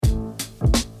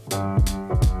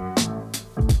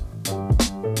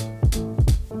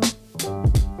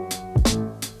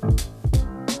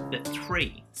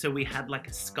So we had like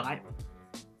a Skype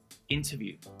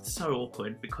interview. So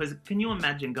awkward because can you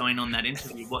imagine going on that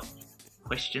interview? What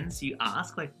questions you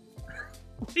ask? Like,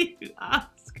 what do you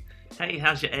ask? Hey,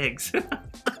 how's your eggs?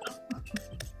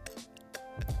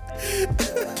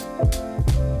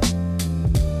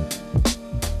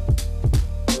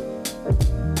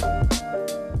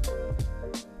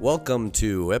 Welcome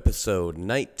to episode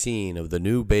 19 of the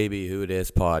New Baby Who Dis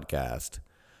podcast.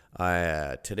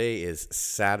 Today is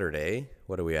Saturday.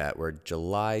 What are we at? We're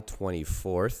July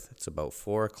 24th. It's about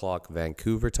 4 o'clock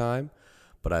Vancouver time.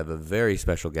 But I have a very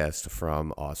special guest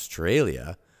from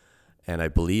Australia. And I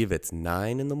believe it's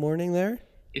 9 in the morning there?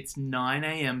 It's 9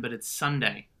 a.m., but it's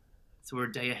Sunday. So we're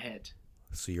a day ahead.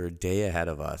 So you're a day ahead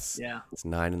of us. Yeah. It's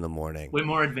 9 in the morning. We're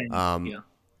more advanced here.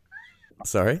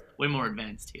 Sorry? We're more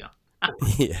advanced here.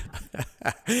 Yeah.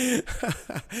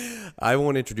 I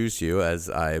won't introduce you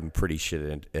as I'm pretty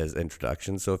shit as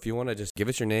introduction. So if you want to just give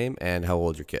us your name and how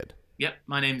old your kid. Yep.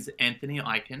 My name's Anthony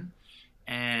Eichen,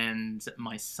 and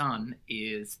my son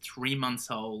is 3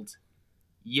 months old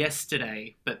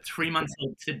yesterday, but 3 months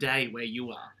old today where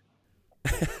you are.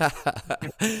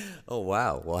 Oh,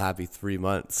 wow. Well, happy 3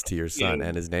 months to your son. Yeah.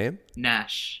 And his name?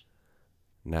 Nash.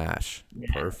 Nash.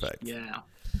 Perfect. Yeah.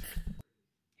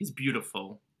 He's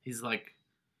beautiful. He's like,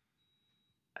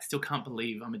 I still can't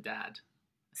believe I'm a dad.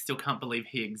 I still can't believe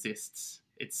he exists.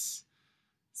 It's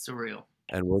surreal.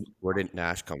 And where did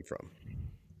Nash come from?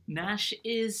 Nash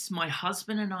is my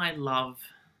husband and I love.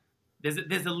 There's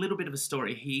a little bit of a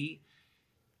story.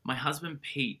 My husband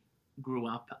Pete grew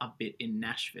up a bit in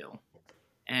Nashville,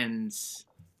 and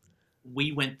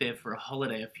we went there for a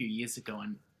holiday a few years ago,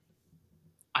 and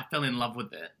I fell in love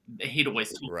with it. He'd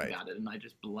always talk about it, and I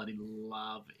just bloody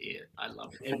love it. I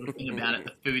love everything about it: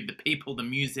 the food, the people, the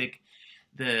music,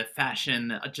 the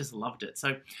fashion. I just loved it.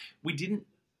 So we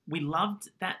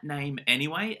loved that name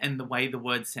anyway, and the way the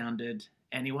word sounded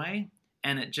anyway.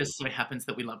 And it just so happens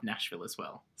that we love Nashville as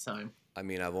well. So I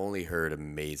mean, I've only heard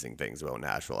amazing things about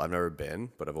Nashville. I've never been,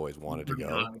 but I've always wanted to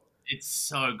go. It's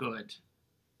so good.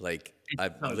 Like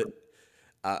I've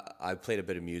played a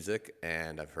bit of music,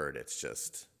 and I've heard it's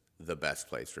just the best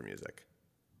place for music.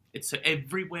 It's so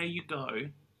everywhere you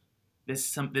go,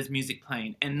 there's music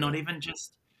playing, and not even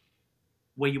just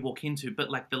where you walk into, but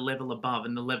like the level above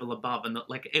and the level above, and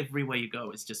like everywhere you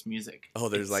go is just music. Oh,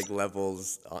 there's like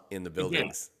levels in the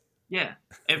buildings. Yeah,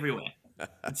 everywhere.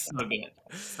 It's so good.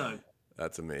 So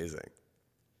that's amazing.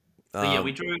 So yeah,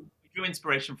 we drew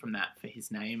inspiration from that for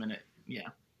his name, and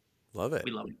love it.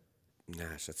 We love it.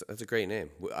 Nash, that's a great name.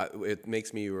 It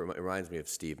reminds me of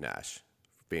Steve Nash,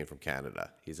 being from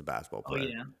Canada. He's a basketball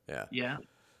player. Oh yeah.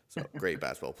 So great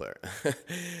basketball player.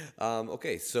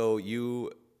 Okay, so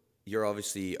you're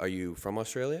obviously, are you from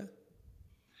Australia?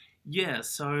 Yeah.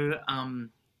 So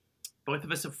both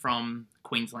of us are from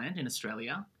Queensland in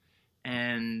Australia,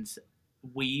 and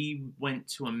we went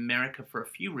to America for a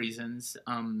few reasons.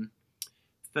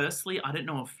 Firstly, I don't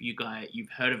know if you've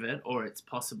heard of it or it's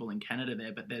possible in Canada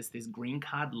there, but there's this green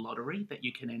card lottery that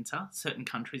you can enter. Certain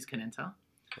countries can enter.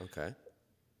 Okay.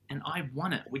 And I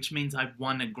won it, which means I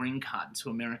won a green card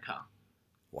to America.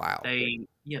 Wow. They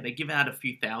give out a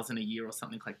few thousand a year or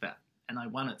something like that. And I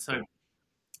won it. So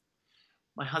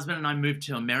my husband and I moved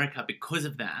to America because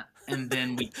of that. And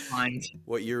then we signed.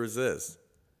 What year was this?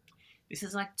 This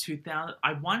is like 2000.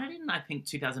 I won it in, I think,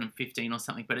 2015 or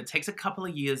something, but it takes a couple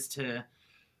of years to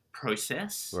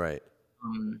process. Right.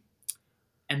 And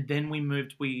then we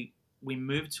moved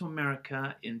to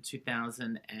America in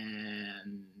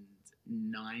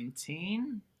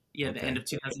 2019. Yeah, okay. The end of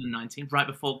 2019, right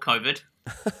before COVID.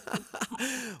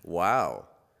 Wow.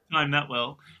 Timed that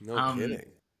well. No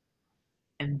kidding.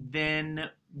 And then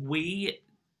we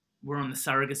were on the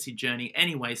surrogacy journey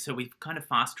anyway, so we kind of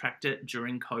fast-tracked it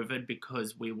during COVID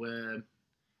because we were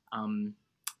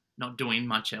not doing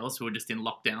much else. We were just in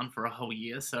lockdown for a whole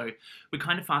year. So we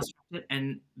kind of fast-tracked it.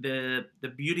 And the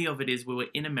beauty of it is we were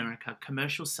in America.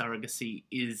 Commercial surrogacy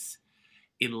is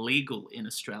illegal in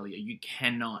Australia. You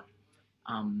cannot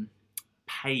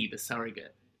pay the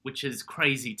surrogate, which is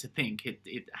crazy to think.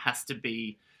 It has to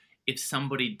be, if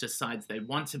somebody decides they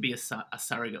want to be a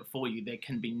surrogate for you, there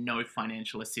can be no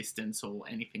financial assistance or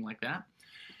anything like that.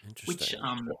 Interesting. Which,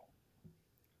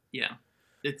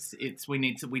 we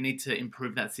need to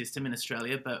improve that system in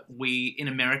Australia, but in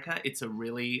America, it's a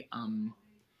really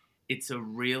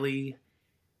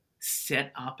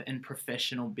set up and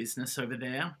professional business over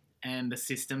there. And the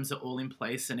systems are all in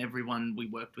place, and everyone we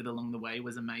worked with along the way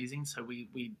was amazing. So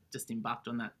we just embarked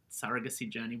on that surrogacy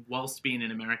journey whilst being in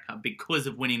America because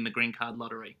of winning the green card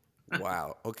lottery.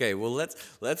 Wow. Okay. Well,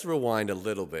 let's rewind a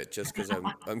little bit, just because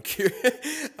I'm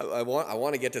curious. I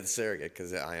want to get to the surrogate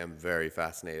because I am very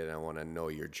fascinated. And I want to know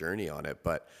your journey on it.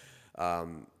 But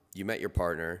you met your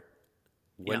partner.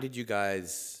 When Yeah. did you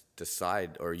guys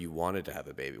decide, or you wanted to have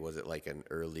a baby? Was it like an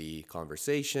early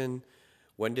conversation?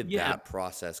 When did Yeah. that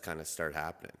process kind of start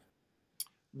happening?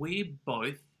 We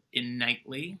both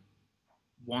innately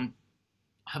want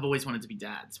have always wanted to be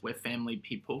dads. We're family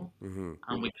people.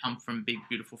 Mm-hmm. We come from big,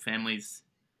 beautiful families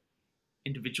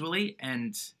individually,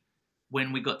 and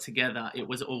when we got together, it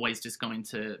was always just going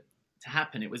to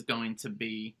happen. It was going to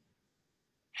be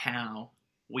how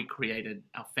we created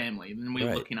our family, and we were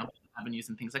Right. looking up avenues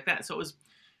and things like that. So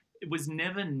it was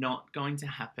never not going to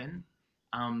happen.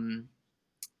 Um,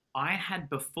 I had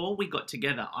before we got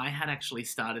together, I had actually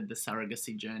started the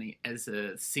surrogacy journey as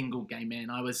a single gay man.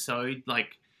 I was so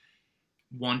like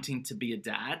wanting to be a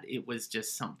dad. It was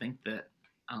just something that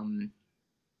um,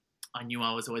 I knew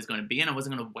I was always going to be, and I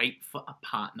wasn't going to wait for a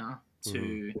partner Mm-hmm.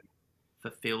 to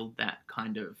fulfill that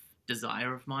kind of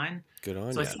desire of mine. Good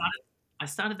on So I you. started. I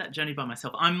started that journey by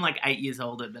myself. I'm like 8 years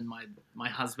older than my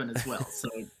husband as well. So,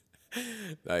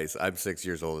 Nice. I'm 6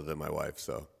 years older than my wife,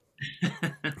 so.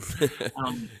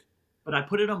 um, but I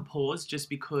put it on pause just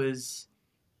because,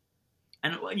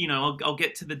 and I'll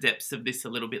get to the depths of this a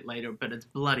little bit later. But it's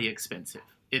bloody expensive.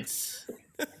 It's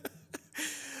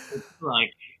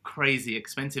like crazy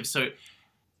expensive. So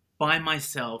by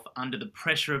myself under the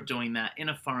pressure of doing that in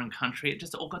a foreign country, it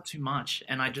just all got too much,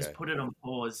 and I just Okay. put it on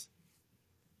pause.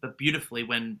 But beautifully,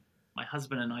 when my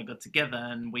husband and I got together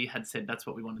and we had said that's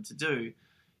what we wanted to do,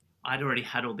 I'd already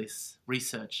had all this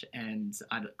research and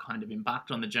I'd kind of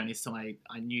embarked on the journey, so I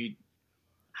knew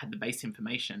had the base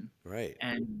information, Right.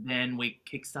 and then we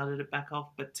kickstarted it back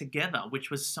off, but together, which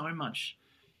was so much.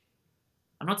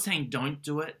 I'm not saying don't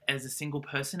do it as a single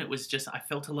person. It was just I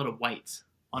felt a lot of weight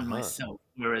on Uh-huh. myself.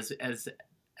 Whereas as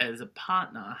a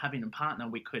partner, having a partner,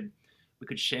 we could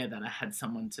share that. I had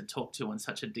someone to talk to on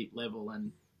such a deep level,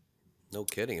 and No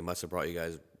kidding. It must have brought you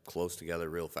guys close together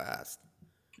real fast.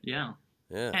 yeah,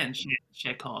 Yeah. and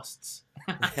share costs.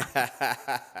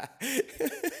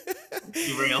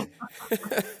 Be real.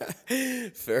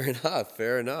 Fair enough.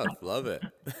 Fair enough. Love it.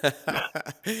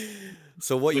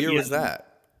 So what But year yeah, was that?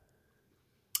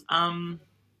 um,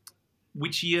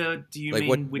 which year do you Like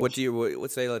mean? what do Which you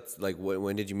let's say let's like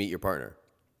when did you meet your partner?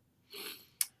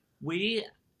 we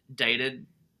dated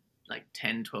like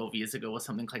 10, 12 years ago or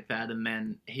something like that, and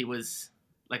then he was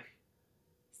like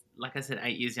like I said,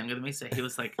 8 years younger than me. So he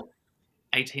was like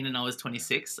 18 and I was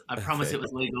 26. I promise Okay. it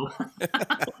was legal.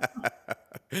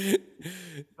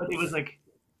 But it was like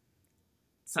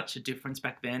such a difference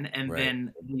back then. And Right.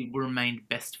 then we remained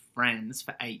best friends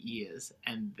for 8 years.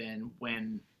 And then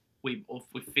when we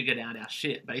figured out our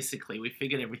shit, basically, we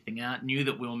figured everything out, knew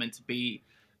that we were meant to be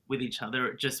with each other.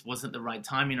 It just wasn't the right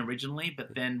timing originally.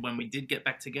 But then when we did get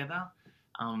back together,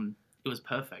 it was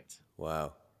perfect.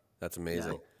 Wow. That's Yeah.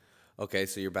 amazing. Okay,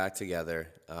 so you're back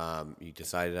together. You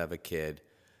decided to have a kid.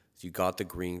 So you got the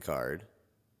green card.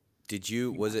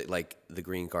 Was it like the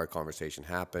green card conversation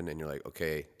happened and you're like,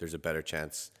 okay, there's a better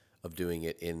chance of doing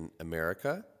it in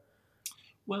America?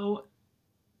 Well,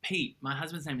 Pete, my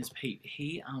husband's name is Pete.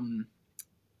 He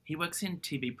works in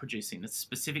TV producing, it's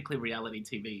specifically reality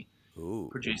TV Ooh,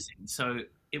 producing. So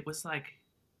it was like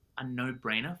a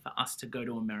no-brainer for us to go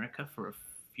to America for a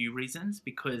few reasons,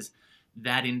 because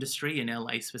that industry in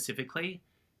LA specifically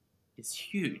is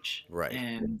huge right.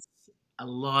 and a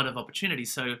lot of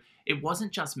opportunities. So it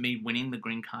wasn't just me winning the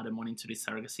green card and wanting to do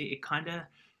surrogacy. It kind of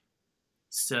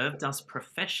served us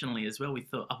professionally as well. We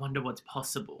thought, I wonder what's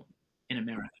possible in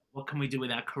America. What can we do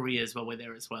with our careers while we're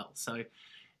there as well? So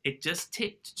it just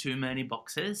ticked too many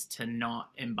boxes to not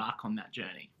embark on that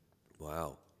journey.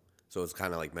 Wow. So it's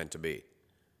kind of like meant to be.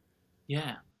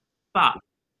 Yeah, but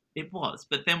it was.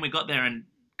 But then we got there and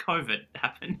COVID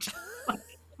happened.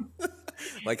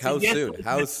 Like So how yes, soon?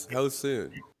 How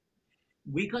soon?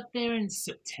 we got there in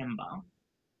September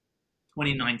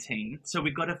 2019. So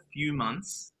we got a few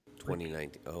months. Like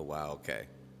 2019. Oh wow, okay.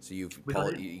 So we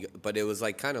got it. but it was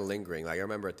like kind of lingering. Like I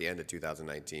remember at the end of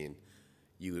 2019,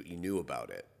 you knew about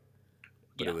it,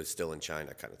 but it Yeah, was still in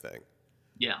China kind of thing.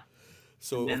 yeah. And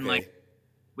So then like okay.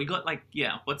 we got like,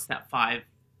 yeah, what's that, five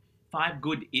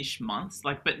good-ish months,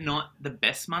 like, but not the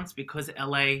best months, because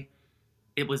LA,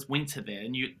 it was winter there,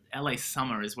 and LA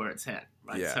summer is where it's at,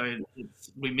 right? Yeah. So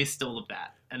we missed all of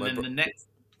that, and My then bro- the next,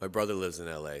 my brother lives in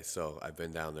LA, so I've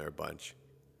been down there a bunch.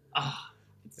 oh,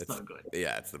 it's so It's good,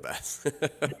 yeah, it's the best.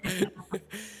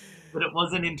 but it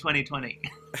wasn't in 2020.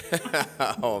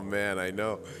 Oh man, I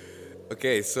know.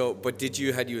 Okay, so but did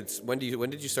you had you when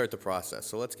did you start the process?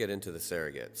 So let's get into the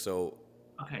surrogate. So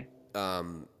Okay.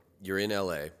 you're in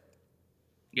LA.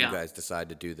 You Yeah. guys decide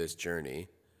to do this journey.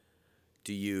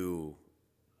 Do you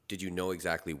did you know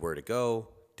exactly where to go?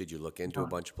 Did you look into a No.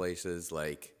 bunch of places?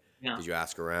 Like, Yeah. did you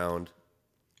ask around?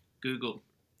 Google.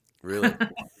 Really?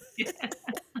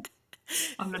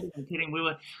 I'm not even kidding.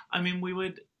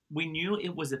 We knew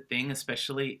it was a thing,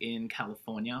 especially in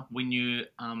California. We knew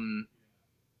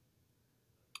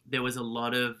there was a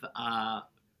lot of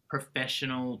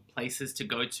professional places to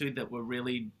go to that were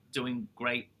really doing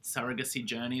great surrogacy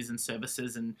journeys and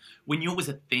services, and we knew it was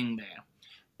a thing there,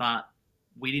 but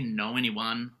we didn't know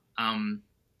anyone.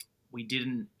 We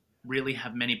didn't really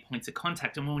have many points of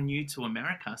contact, and we were new to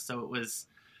America, so it was.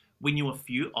 We knew a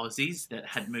few Aussies that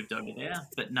had moved over there,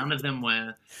 but none of them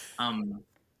were um,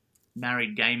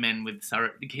 married gay men with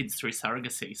kids through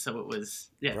surrogacy. So it was,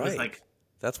 yeah, it was Right. like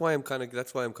That's why I'm kind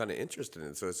of interested in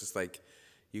it. So it's just like,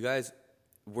 you guys,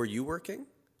 were you working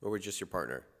or were just your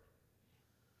partner?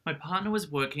 my partner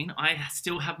was working. I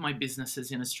still have my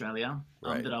businesses in Australia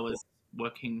Right. that I was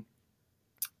working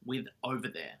with over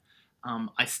there.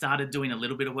 I started doing a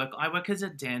little bit of work. I work as a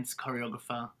dance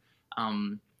choreographer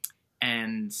um,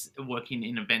 and working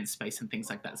in event space and things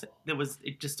like that. So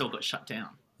it just all got shut down.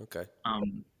 Okay.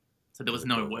 Um, so there Because was of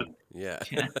no work. COVID. Yeah.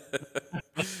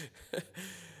 Yeah.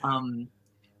 Um,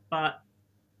 but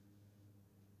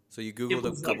So you it Googled a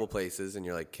was like couple places and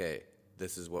you're like, okay,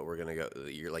 this is what we're gonna go.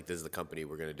 You're like, this is the company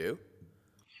we're gonna do.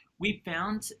 we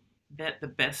found that the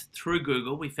best through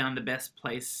Google, we found the best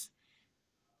place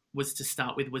was to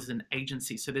start with was an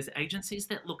agency. So there's agencies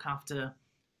that look after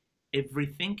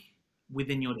everything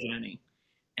within your journey.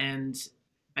 And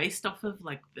based off of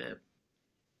like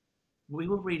we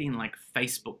were reading like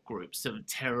Facebook groups of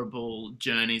terrible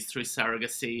journeys through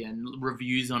surrogacy and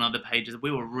reviews on other pages.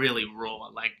 We were really raw,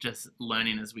 like just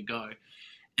learning as we go.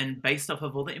 And based off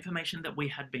of all the information that we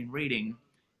had been reading,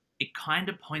 it kind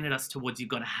of pointed us towards you've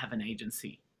got to have an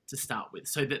agency to start with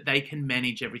so that they can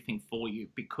manage everything for you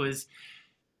because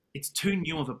it's too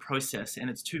new of a process and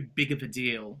it's too big of a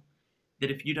deal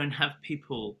that if you don't have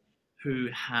people who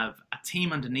have a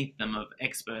team underneath them of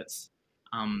experts,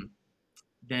 um,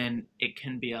 then it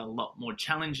can be a lot more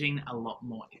challenging, a lot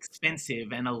more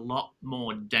expensive, and a lot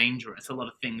more dangerous. A lot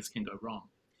of things can go wrong.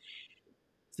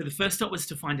 So the first step was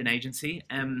to find an agency.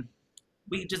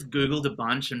 We just Googled a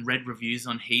bunch and read reviews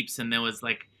on heaps, and there was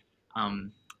like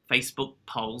um, Facebook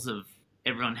polls of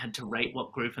everyone had to rate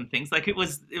what group and things. Like it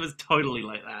was totally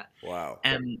like that. Wow.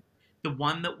 And the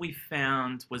one that we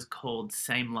found was called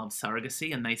Same Love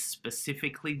Surrogacy, and they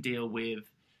specifically deal with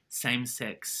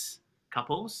same-sex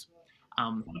couples,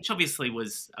 which obviously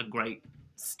was a great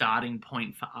starting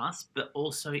point for us. But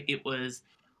also, it was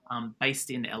based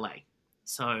in LA,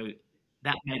 so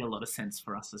that made a lot of sense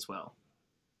for us as well.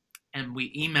 And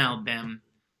we emailed them,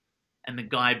 and the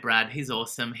guy Brad, he's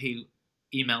awesome. He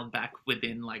emailed back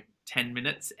within like 10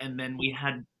 minutes, and then we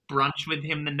had brunch with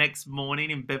him the next morning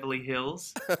in Beverly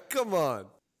Hills. Come on.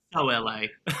 So LA.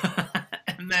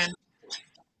 And then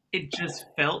it just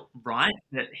felt right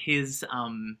that his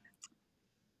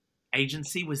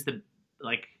agency was the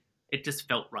like it just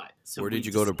felt right. So Where we did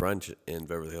you go just to brunch in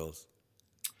Beverly Hills?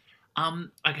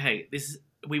 okay,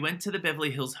 we went to the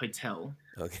Beverly Hills Hotel.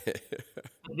 Okay.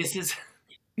 This is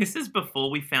this is before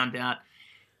we found out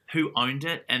who owned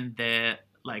it and they're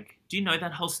like, do you know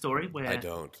that whole story I where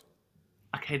don't.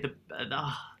 okay,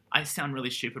 I sound really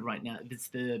stupid right now. It's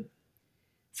the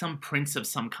some prince of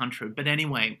some country, but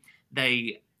anyway,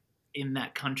 they in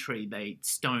that country they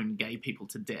stone gay people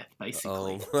to death, Oh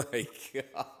basically. my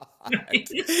god.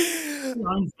 He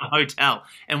owns the hotel,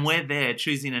 and we're there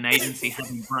choosing an agency,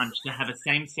 having brunch to have a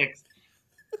same-sex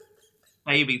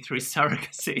baby through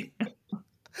surrogacy.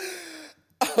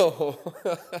 Oh.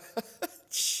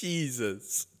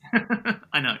 Jesus.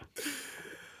 I know.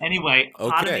 Anyway,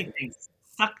 part of me Okay. thinks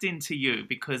sucked into you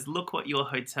because look what your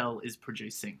hotel is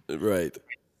producing. Right.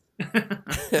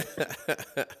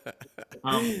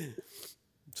 um,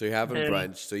 So you're having the,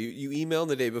 brunch. So you email him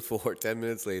the day before. 10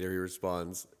 minutes later, he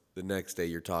responds. The next day,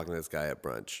 you're talking to this guy at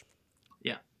brunch.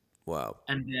 yeah, Wow.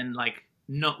 and then like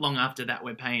not long after that,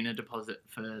 we're paying a deposit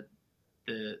for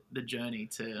the journey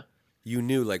to. You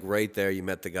knew, like right there, you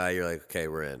met the guy. You're like, okay,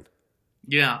 we're in.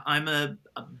 Yeah, I'm a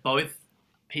both.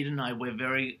 Pete and I, we're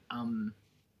very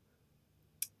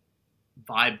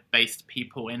vibe based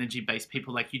people, energy based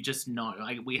people. Like you just know,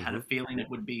 like we had a Hmm. feeling it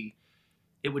would be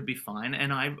fine.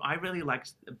 And I really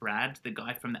liked Brad, the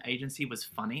guy from the agency, was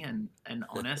funny and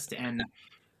honest, and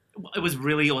it was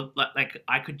really like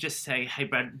I could just say, hey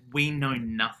Brad, we know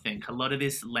nothing. A lot of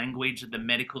this language, the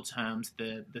medical terms,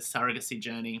 the surrogacy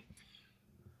journey,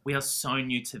 we are so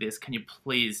new to this. Can you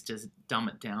please just dumb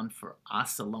it down for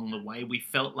us along the way? We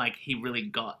felt like he really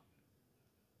got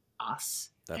us.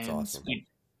 That's And awesome.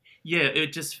 yeah,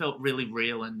 it just felt really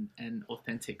real and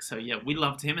authentic. So yeah, we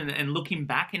loved him. And looking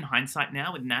back in hindsight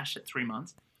now with Nash at 3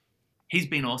 months, he's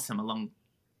been awesome along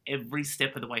every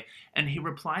step of the way. And he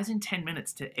replies in 10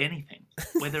 minutes to anything,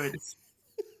 whether it's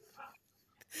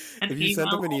an If you sent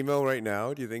email him an or email right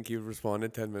now, do you think he'd respond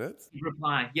in 10 minutes?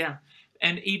 reply. Yeah.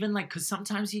 And even like, because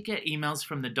sometimes you get emails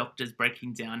from the doctors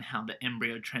breaking down how the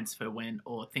embryo transfer went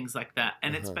or things like that.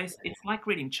 And Uh-huh. it's like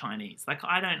reading Chinese. Like,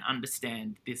 I don't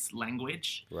understand this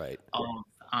language Right. of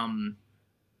um,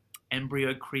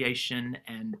 embryo creation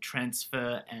and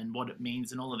transfer and what it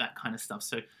means and all of that kind of stuff.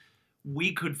 So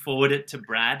we could forward it to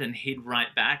Brad and he'd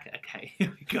write back, okay,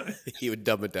 here we go. He would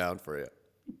dumb it down for you.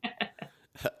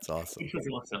 That's awesome. Which was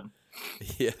awesome.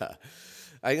 Yeah.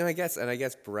 I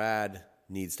guess Brad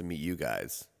needs to meet you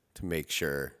guys to make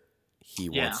sure he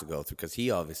Yeah. wants to go through, because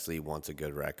he obviously wants a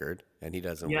good record and he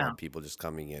doesn't Yeah. want people just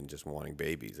coming in just wanting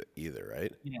babies either,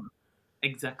 right? Yeah.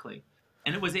 Exactly.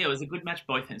 And it was a good match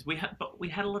both ends. But we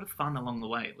had a lot of fun along the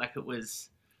way. Like,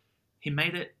 he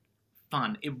made it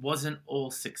fun. It wasn't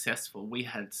all successful. We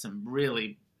had some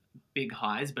really big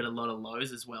highs, but a lot of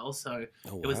lows as well. So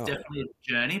Oh it was wow. definitely a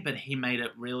journey, but he made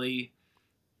it really,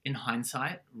 in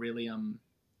hindsight, really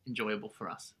enjoyable for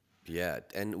us. Yeah.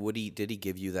 And did he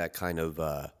give you that kind of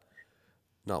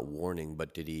not warning,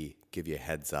 but did he give you a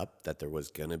heads up that there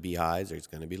was gonna be highs, there's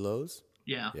gonna be lows?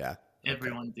 Yeah. Yeah. Okay.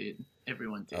 Everyone did.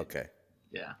 Everyone did. Okay.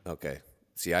 Yeah. Okay.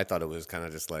 See, I thought it was kind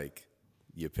of just like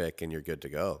you pick and you're good to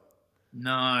go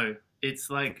No, it's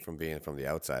like, from being from the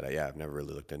outside. Yeah, I've never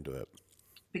really looked into it.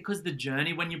 because the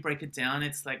journey, when you break it down,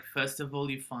 it's like, first of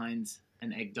all, you find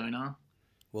an egg donor.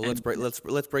 Well, And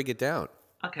let's break it down.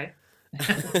 okay.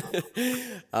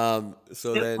 So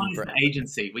Step then one is the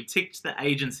agency. We ticked the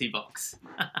agency box.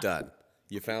 done.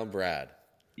 You found Brad.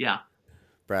 Yeah.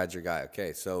 Brad's your guy.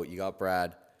 Okay, so you got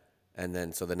Brad, and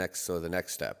then the next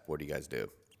step. What do you guys do?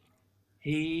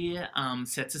 He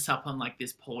sets us up on like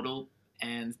this portal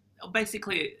and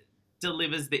basically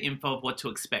delivers the info of what to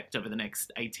expect over the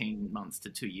next 18 months to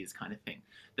 2 years kind of thing.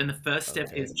 Then the first step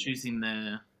Okay. is choosing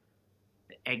the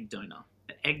egg donor.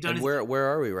 The egg And donors, where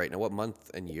are we right now? What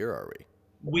month and year are we?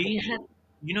 we had,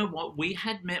 you know what, we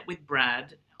had met with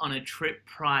Brad on a trip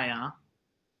prior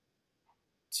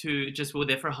to, just, we were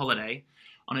there for a holiday.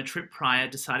 On a trip prior,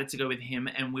 decided to go with him,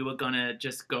 and we were gonna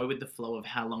just go with the flow of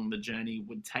how long the journey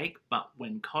would take. But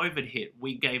when COVID hit,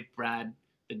 we gave Brad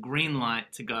the green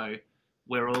light to go.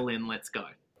 We're all in. Let's go.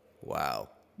 Wow.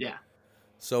 Yeah,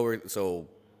 So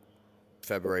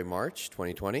February, March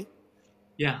 2020.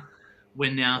 yeah.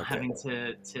 We're now Okay. having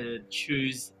to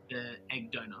choose the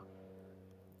egg donor.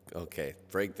 Okay,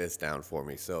 break this down for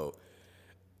me. So,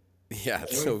 yeah,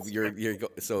 so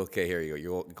okay, here you go.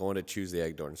 You're going to choose the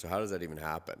egg donor. So how does that even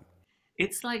happen?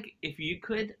 It's like, if you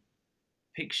could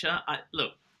picture.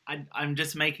 I'm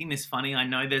just making this funny. I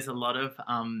know there's a lot of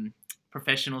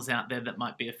professionals out there that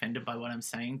might be offended by what I'm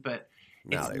saying, but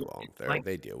No, it's they won't. it's like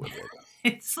They deal with it.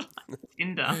 it's like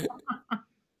Tinder.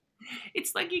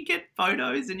 It's like you get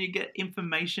photos and you get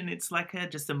information. It's like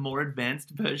just a more advanced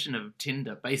version of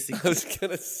Tinder, I basically. was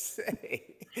gonna say,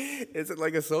 is it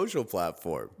like a social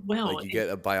platform? Well, Like you get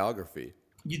a biography.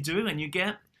 you do, and you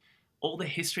get all the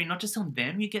history, not just on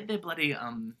them. You get their bloody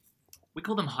we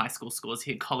call them high school scores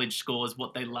here, college scores,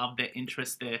 what they love, their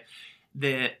interests,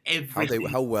 their everything.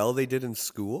 How well they did in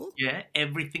school? Yeah,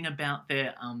 everything about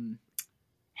their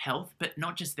health, but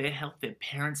not just their health, their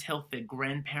parents' health, their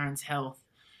grandparents' health.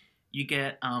 You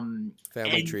get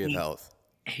Family tree of any health.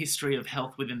 history of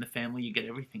health within the family. You get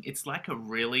everything. It's like a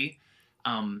really,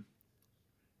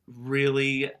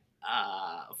 really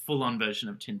full-on version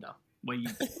of Tinder, where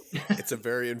It's a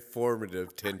very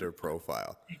informative Tinder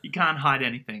profile. you can't hide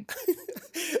anything.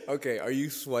 Okay, are you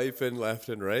swiping left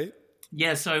and right?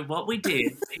 Yeah. So what we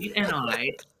did, Pete and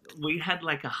I, we had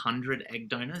like 100 egg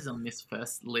donors on this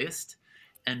first list,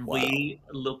 and Wow. we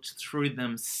looked through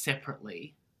them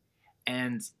separately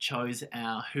and chose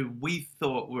who we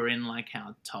thought were in like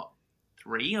our top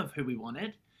 3 of who we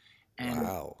wanted, and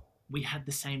Wow. we had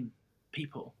the same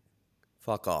people.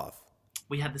 Fuck off.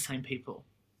 We had the same people.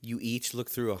 You each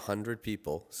looked through 100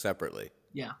 people separately,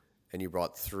 Yeah, and you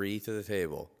brought 3 to the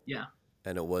table, yeah,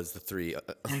 and it was the 3.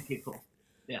 same people.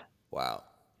 Yeah, Wow.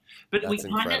 but That's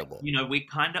incredible. we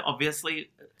kind of obviously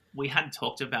we had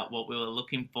talked about what we were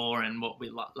looking for and what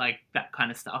we like that kind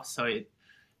of stuff. So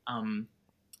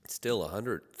It's still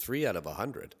 100. 3 out of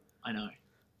 100. I know. That's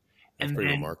And pretty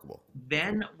then- remarkable.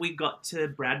 Then we got to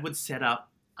Brad would set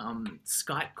up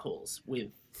Skype calls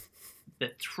with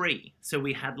the 3. So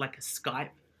we had like a Skype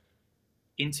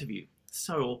interview.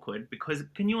 So awkward because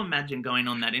can you imagine going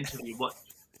on that interview? What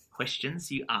questions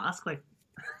you ask? Like,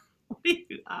 what do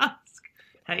you ask?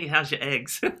 Hey, how's your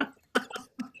eggs?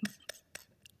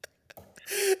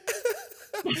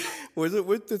 Was it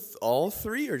with all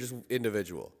three or just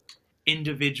individual?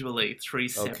 Individually, three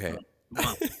Okay. separate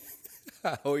ones.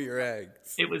 How are your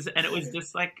eggs? It was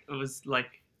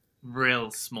like real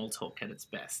small talk at its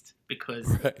best because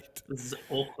Right. this is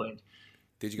awkward.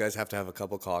 Did you guys have to have a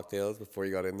couple cocktails before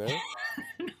you got in there?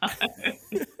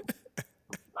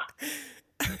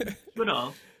 Good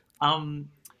of. Um,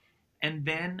 and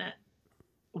then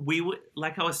we were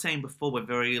like I was saying before, we're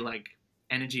very like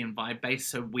energy and vibe based,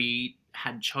 so we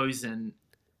had chosen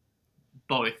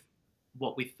both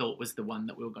what we thought was the one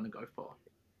that we were going to go for.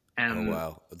 Oh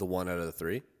wow, the one out of the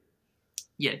three.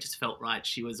 Yeah, it just felt right.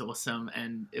 She was awesome,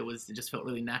 and it just felt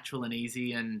really natural and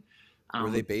easy. And Were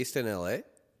they um, based in L.A.?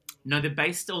 no, they're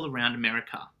based all around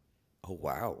America. Oh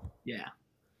wow. Yeah,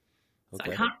 so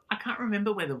Okay. I can't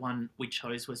remember where the one we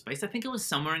chose was based. I think it was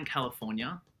somewhere in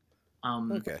California.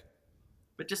 Um, Okay.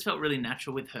 but just felt really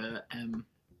natural with her.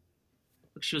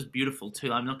 Look, she was beautiful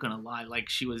too. I'm not gonna lie, like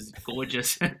she was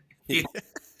gorgeous. You-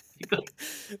 you got-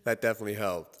 That definitely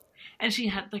helped. and she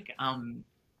had like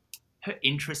her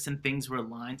interests and things were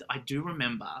aligned. I do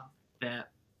remember that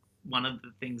one of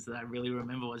the things that I really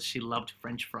remember was she loved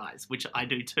French fries, which I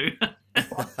do too.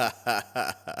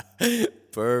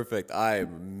 Perfect.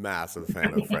 I'm a massive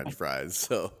fan of French fries,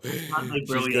 so Aren't they she's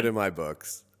good brilliant? in my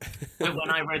books. When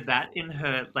I read that in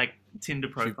her like Tinder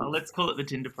She, profile, let's call it the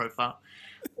Tinder profile,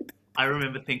 I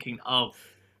remember thinking, oh,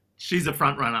 she's a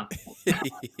front runner.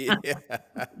 yeah.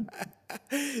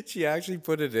 She actually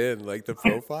put it in like the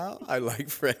profile. I like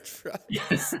French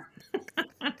fries.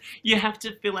 You have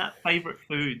to fill out favorite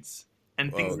foods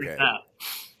and Oh, things like okay. that.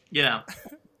 Yeah.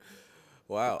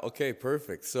 Wow. Okay.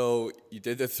 Perfect. So you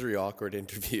did the three awkward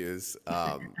interviews,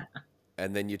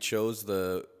 and then you chose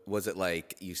the. Was it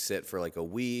like you sit for like a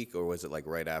week, or was it like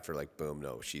right after, like boom,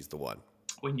 no, she's the one?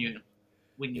 we knew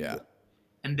we knew Yeah.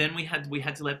 and then we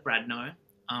had to let Brad know.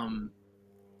 I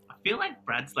feel like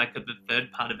Brad's like the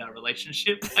third part of our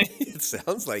relationship. Like, It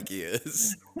sounds like he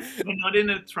is. we're not in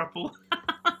a throuple.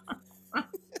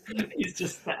 He's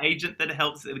just the agent that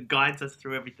helps and guides us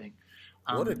through everything.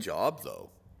 What a um job,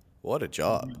 though. What a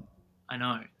job. I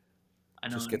know, I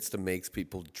know, Just gets to make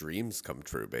people's dreams come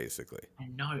true, basically. I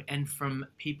know. And from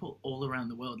people all around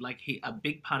the world, like a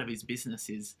big part of his business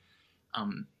is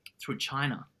um through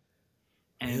China.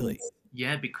 And Really?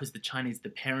 yeah, because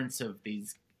the parents of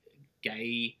these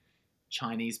gay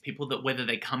Chinese people, that whether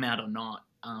they come out or not,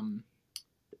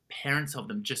 the parents of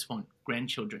them just want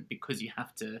grandchildren because you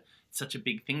have to. It's such a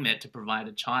big thing there to provide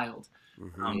a child.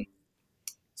 Mm-hmm. Um,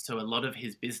 so a lot of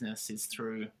his business is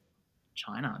through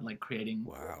China, like creating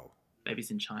Wow.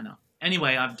 babies in China.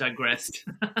 Anyway, I've digressed.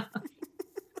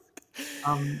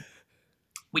 um,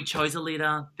 we chose a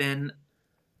leader. Then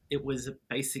it was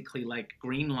basically like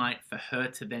green light for her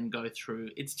to then go through.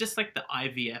 It's just like the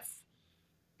IVF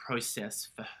process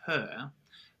for her,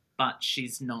 but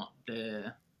she's not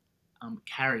the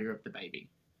carrier of the baby.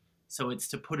 So it's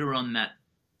to put her on that,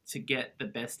 to get the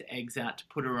best eggs out, to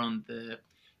put her on the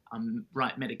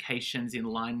right medications in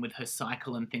line with her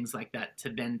cycle and things like that, to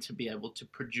then to be able to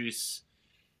produce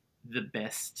the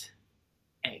best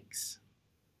eggs.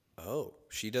 Oh,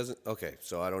 she doesn't. Okay,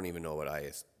 so I don't even know what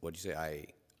What'd you say? IEF.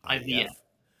 IVF.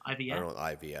 I don't IVF. know what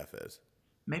IVF is.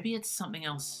 Maybe it's something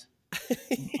else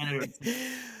in Canada.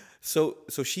 So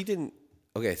she didn't.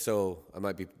 Okay, so I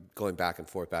might be going back and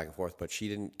forth, but she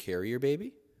didn't carry your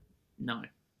baby. No,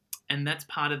 and that's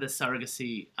part of the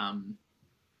surrogacy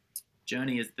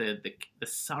journey. Is the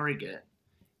surrogate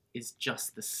is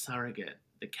just the surrogate,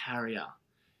 the carrier,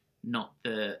 not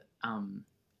the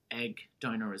egg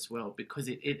donor as well, because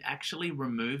it actually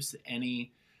removes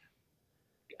any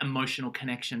emotional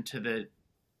connection to the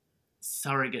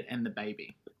surrogate and the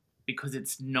baby because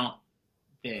it's not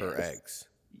Her theirs. eggs.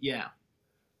 Yeah.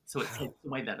 So it Wow. takes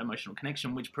away that emotional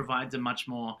connection, which provides a much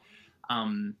more,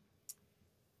 um,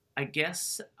 I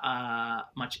guess,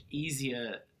 much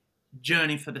easier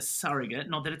journey for the surrogate.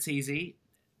 Not that it's easy,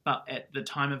 but at the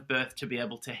time of birth to be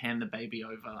able to hand the baby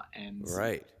over and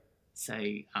Right.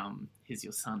 say, here's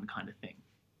your son kind of thing.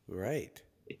 Right.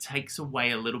 It takes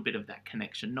away a little bit of that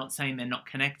connection. Not saying they're not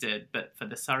connected, but for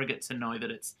the surrogate to know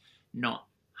that it's not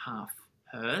half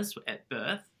hers at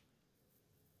birth.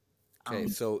 Okay,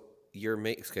 so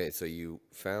Okay, so you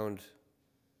found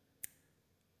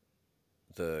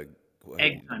the.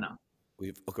 Egg donor.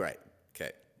 We've. Okay, right.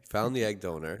 Okay, found the egg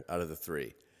donor out of the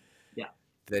three. Yeah.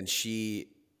 Then she.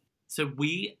 So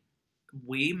we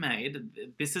we made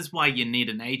this is why you need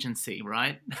an agency,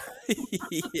 right?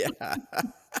 Yeah.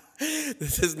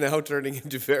 This is now turning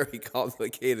into very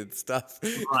complicated stuff.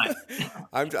 Right.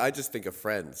 I just think of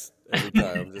Friends every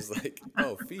time. I'm just like,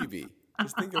 oh, Phoebe.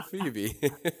 Just think of Phoebe.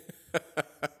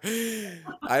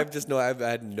 I've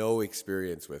had no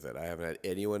experience with it. I haven't had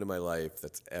anyone in my life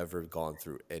that's ever gone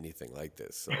through anything like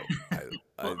this. So Well,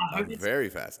 I I'm hope it's very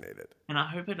fascinated. and I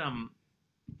hope it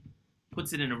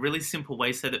puts it in a really simple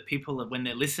way so that people, when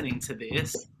they're listening to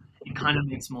this, it kind of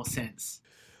makes more sense.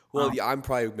 Well, Um, yeah, I'm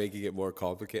probably making it more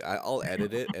complicated. I'll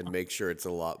edit it and make sure it's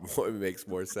a lot more, it makes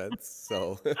more sense.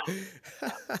 So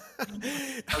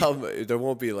there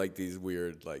won't be like these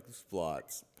weird like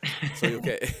splots. So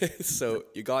okay, so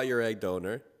you got your egg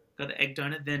donor. got an egg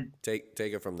donor. Then Take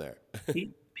it from there.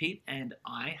 Pete and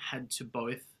I had to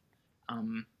both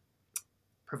um,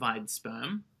 provide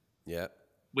sperm, Yeah,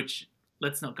 which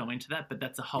let's not go into that, but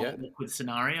that's a whole yeah. awkward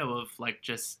scenario of like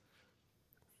just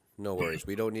No worries.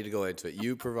 We don't need to go into it.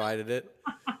 You provided it.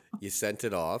 You sent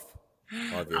it off,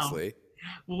 um, obviously.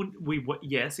 well,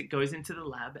 yes, it goes into the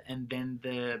lab, and then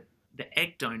the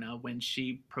egg donor, when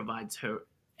she provides her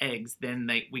eggs, then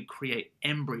we create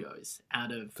embryos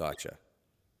out of Gotcha.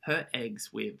 her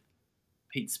eggs with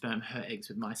Pete's sperm, her eggs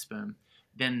with my sperm.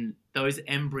 Then those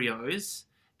embryos,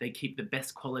 they keep the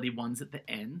best quality ones at the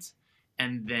end,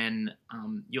 and then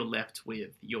you're left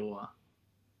with your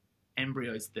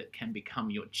embryos that can become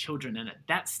your children. And at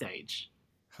that stage,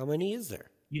 How many is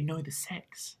there? you know the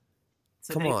sex.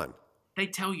 So Come on. they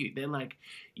tell you, they're like,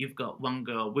 you've got one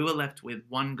girl. We were left with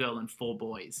one girl and 4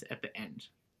 boys at the end.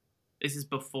 This is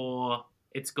before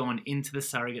it's gone into the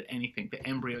surrogate anything. The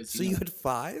embryos. So you had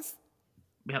 5?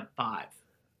 We have 5.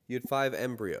 You had 5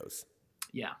 embryos.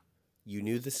 Yeah. You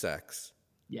knew the sex,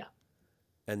 Yeah.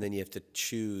 and then you have to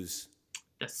choose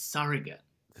The surrogate.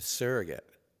 the surrogate.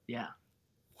 Yeah.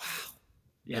 Wow.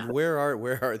 Yeah. And where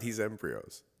are these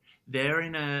embryos? They're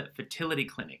in a fertility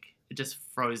clinic, just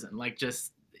frozen. Like,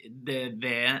 just they're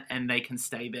there and they can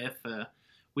stay there for.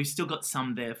 We've still got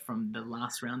some there from the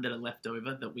last round that are left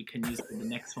over that we can use for the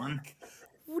next one.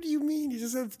 What do you mean? You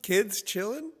just have kids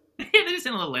chilling? They're just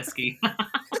in a little esky.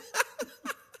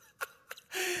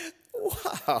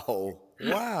 Wow.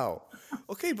 Wow.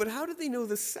 Okay, but how did they know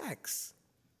the sex?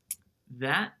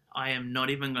 That I am not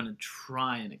even going to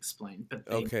try and explain. But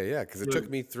Okay, yeah, because it took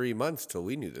me 3 months till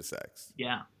we knew the sex.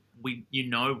 yeah, when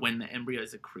the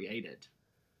embryos are created.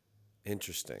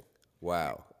 Interesting.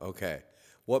 Wow. Okay.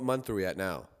 What month are we at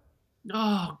now?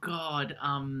 Oh God.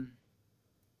 Are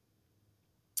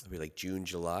we like June,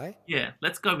 July? Yeah,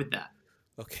 let's go with that.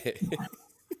 Okay.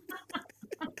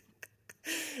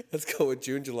 Let's go with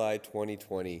June, July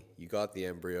 2020. You got the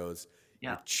embryos.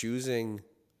 Yeah. You're choosing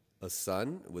a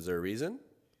son. Was there a reason?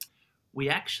 We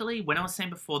actually, when I was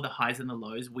saying before the highs and the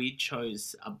lows, we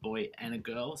chose a boy and a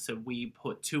girl. So we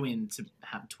put 2 in to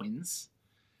have twins.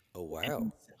 Oh,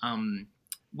 wow. And,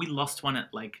 we lost one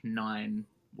at like 9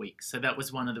 weeks. So that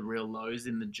was one of the real lows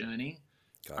in the journey.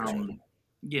 Gotcha.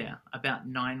 Yeah, about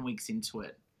 9 weeks into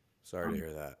it. Sorry to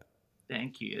hear that.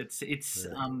 Thank you.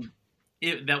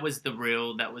 Yeah. That was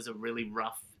a really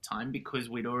rough time because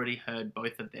we'd already heard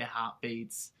both of their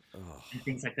heartbeats Oh, and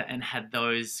things like that, and had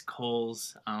those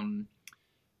calls on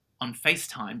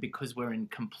FaceTime because we're in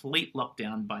complete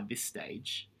lockdown by this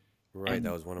stage. right. And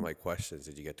That was one of my questions.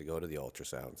 Did you get to go to the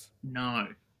ultrasounds? no,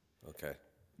 Okay.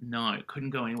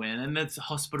 couldn't go anywhere. And that's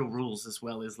hospital rules as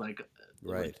well as like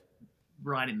Right.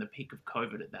 right in the peak of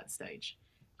COVID at that stage.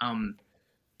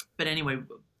 But anyway,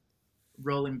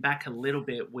 rolling back a little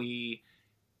bit, we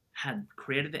had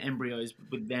created the embryos,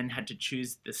 we then had to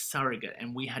choose the surrogate,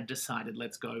 and we had decided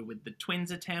let's go with the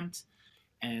twins attempt.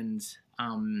 And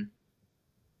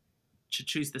to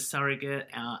choose the surrogate,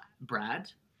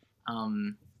 Brad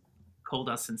called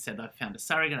us and said, "I've found a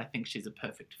surrogate. I think she's a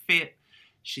perfect fit.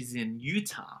 She's in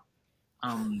Utah."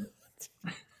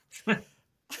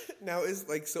 Now is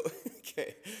like so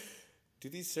okay. Do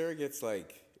these surrogates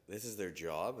like this is their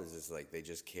job? Is this like they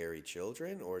just carry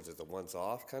children, or is it the once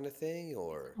off kind of thing,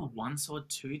 or A once or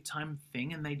two time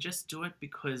thing, and they just do it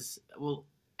because, well,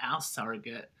 our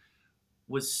surrogate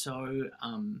was so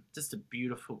just a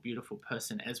beautiful, beautiful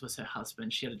person, as was her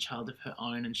husband. She had a child of her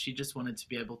own, and she just wanted to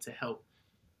be able to help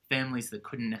families that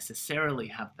couldn't necessarily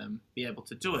have them be able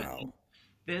to do it. Wow.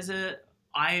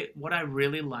 And what I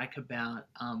really like about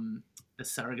the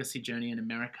surrogacy journey in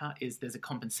America is there's a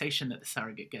compensation that the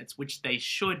surrogate gets, which they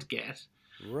should get.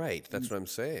 right? That's what I'm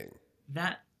saying.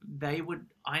 That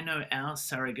I know our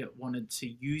surrogate wanted to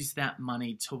use that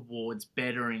money towards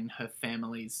bettering her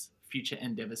family's future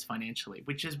endeavors financially,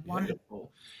 which is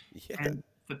wonderful. Yeah. And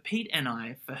for Pete and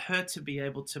I, for her to be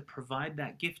able to provide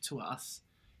that gift to us,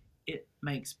 it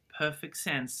makes perfect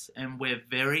sense, and we're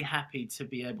very happy to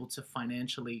be able to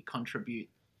financially contribute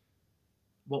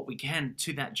what we can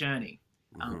to that journey.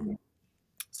 Mm-hmm.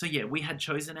 So yeah, we had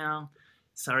chosen our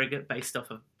surrogate based off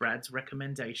of Brad's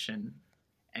recommendation,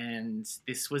 and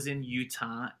this was in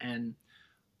Utah. And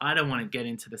I don't want to get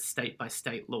into the state by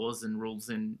state laws and rules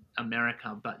in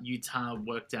America, but Utah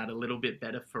worked out a little bit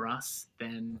better for us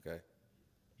than Okay.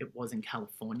 it was in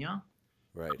California.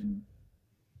 Right. Um,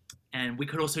 and we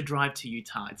could also drive to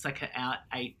Utah. It's like an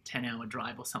 8-10 hour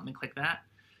drive or something like that.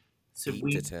 So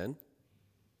 8 to 10.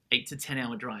 8 to 10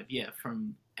 hour drive, yeah,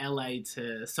 from LA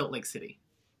to Salt Lake City.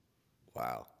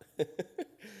 Wow.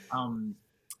 Um,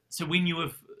 so we knew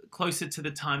if closer to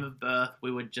the time of birth,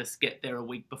 we would just get there a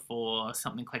week before, or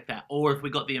something like that. Or if we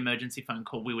got the emergency phone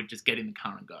call, we would just get in the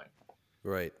car and go.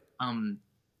 Right. Um,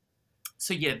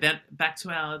 so yeah, that back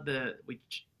to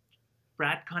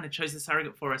Brad kind of chose the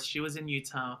surrogate for us. She was in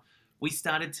Utah. We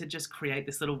started to just create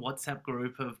this little WhatsApp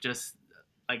group of just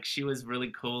like, she was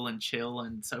really cool and chill,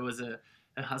 and so was her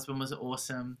husband was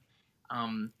awesome.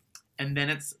 And then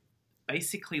it's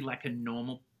basically like a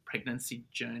normal pregnancy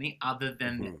journey, other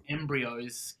than the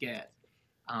embryos get.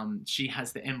 She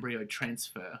has the embryo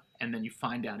transfer, and then you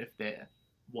find out if they're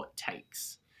what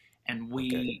takes. And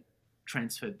we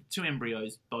transferred 2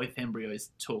 embryos. Both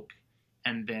embryos took,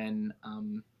 and then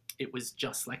it was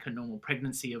just like a normal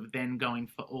pregnancy, of then going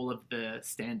for all of the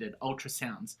standard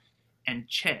ultrasounds and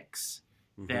checks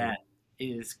that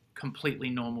is completely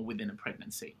normal within a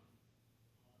pregnancy.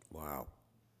 Wow.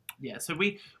 Yeah, so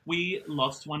we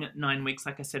lost one at 9 weeks,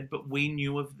 like I said, but we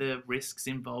knew of the risks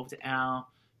involved. Our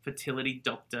fertility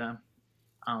doctor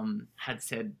had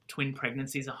said twin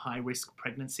pregnancy is a high risk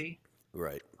pregnancy.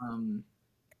 Right.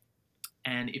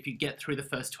 And if you get through the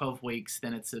first 12 weeks,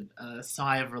 then it's a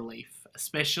sigh of relief,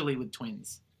 especially with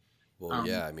twins. Well,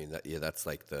 yeah, I mean, that's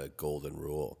like the golden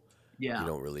rule. Yeah. You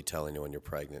don't really tell anyone you're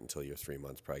pregnant until you're 3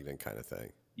 months pregnant, kind of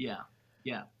thing. Yeah.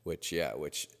 Yeah. Which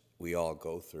we all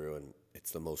go through, and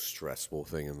it's the most stressful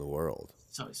thing in the world.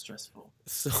 So stressful.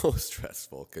 So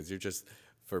stressful, because you're just,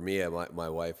 for me, my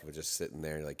wife was just sitting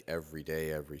there like every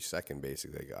day, every second,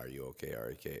 basically, like, are you okay? Are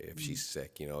you okay? If she's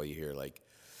sick, you hear like,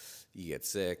 you get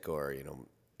sick, or,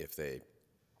 if they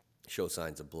show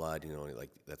signs of blood,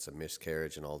 like that's a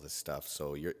miscarriage and all this stuff.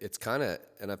 So it's kind of,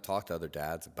 and I've talked to other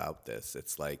dads about this.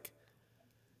 It's like,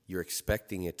 you're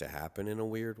expecting it to happen in a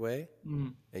weird way.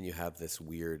 And you have this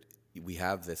we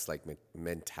have this like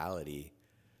mentality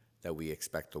that we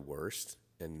expect the worst.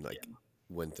 And like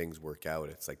when things work out,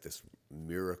 it's like this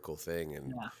miracle thing,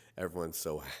 and everyone's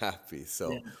so happy.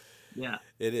 So yeah,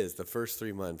 it is. The first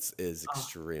 3 months is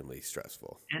extremely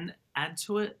stressful. And add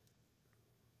to it,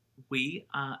 we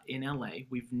are in LA.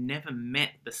 We've never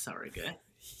met the surrogate.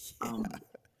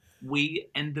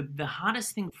 The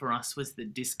hardest thing for us was the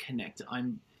disconnect.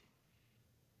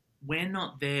 We're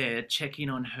not there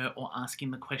checking on her or asking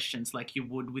the questions like you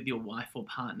would with your wife or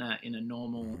partner in a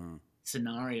normal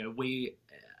scenario.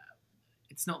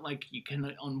 It's not like you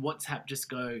can on WhatsApp just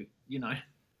go,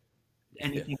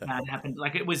 anything bad happened.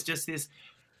 Like, it was just this,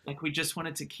 like, we just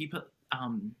wanted to keep it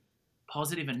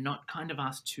positive and not kind of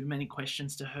ask too many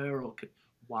questions to her or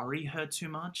worry her too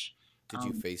much. Did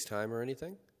you FaceTime or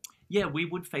anything? Yeah, we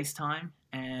would FaceTime,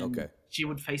 and she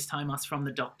would FaceTime us from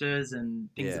the doctors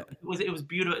and things. Yeah. It was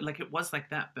beautiful. Like, it was like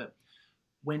that, but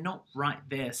we're not right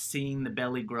there seeing the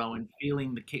belly grow and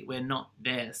feeling the kick. We're not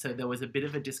there. So there was a bit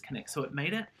of a disconnect. So it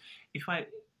made it, if I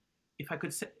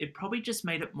could say, it probably just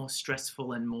made it more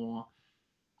stressful and more,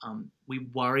 we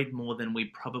worried more than we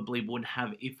probably would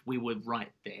have if we were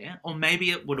right there. Or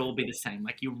maybe it would all be the same.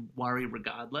 Like, you worry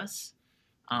regardless.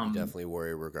 You definitely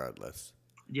worry regardless.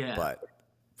 Yeah.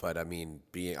 But I mean,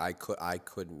 I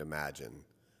couldn't imagine.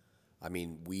 I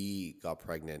mean, we got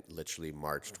pregnant literally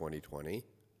March 2020.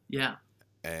 Yeah.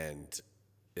 And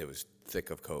it was thick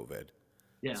of COVID.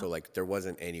 Yeah. So like there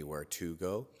wasn't anywhere to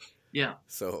go. Yeah.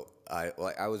 So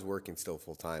I was working still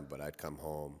full time, but I'd come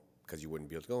home because you wouldn't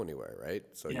be able to go anywhere, right?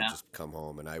 So you just come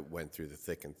home, and I went through the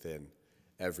thick and thin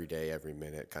every day, every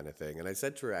minute kind of thing. And I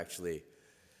said to her actually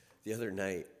the other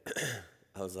night,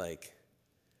 I was like,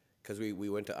 because we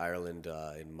went to Ireland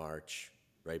in March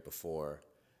right before,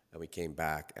 and we came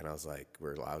back, and I was like,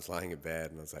 I was lying in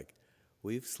bed, and I was like,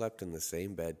 we've slept in the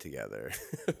same bed together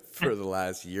for the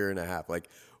last year and a half. Like,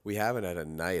 we haven't had a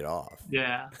night off.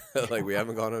 Yeah. Like, we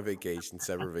haven't gone on vacation,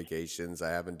 several vacations.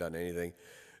 I haven't done anything.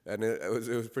 And it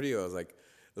was pretty, it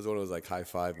was one of those like high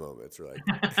five moments. We're like,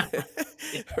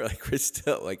 we're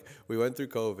still like we went through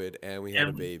COVID and we had a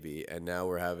And baby, and now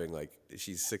we're having like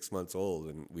she's 6 months old,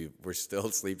 and we're still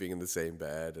sleeping in the same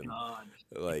bed, and God,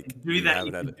 you like can do we that.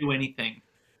 You haven't had. can do anything.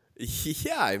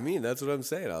 Yeah, I mean that's what I'm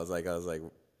saying. I was like,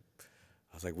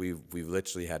 we've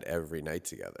literally had every night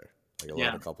together. Like a lot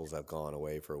Yeah, of couples have gone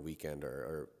away for a weekend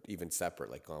or even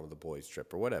separate, like gone with the boys'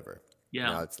 trip or whatever. yeah,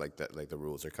 Now it's like that. Like the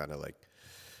rules are kind of like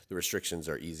the restrictions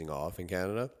are easing off in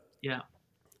Canada, yeah,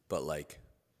 but like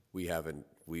we haven't.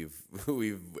 We've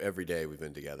every day we've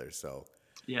been together, so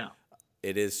yeah,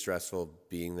 it is stressful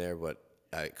being there. But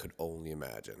I could only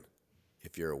imagine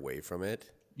if you're away from it.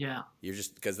 yeah, You're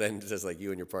just because then it's just like you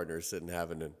and your partner are sitting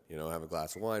having having a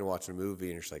glass of wine, watching a movie,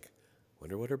 and you're just like,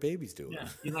 wonder what her baby's doing. yeah.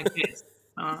 You like this?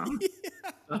 Uh,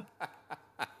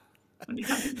 when you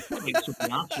can't should we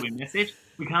ask? Should we message?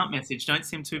 We can't message. Don't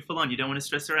seem too full on. You don't want to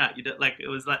stress her out. You don't like it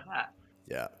was like that.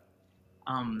 Yeah.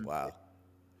 Um, Wow.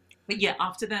 but yeah,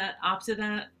 after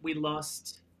that, we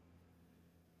lost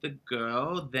the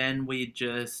girl. Then we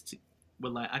just were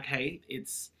like, okay,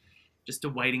 it's just a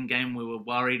waiting game. We were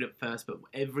worried at first, but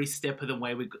every step of the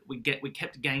way, we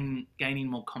kept gaining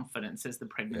more confidence as the Yeah.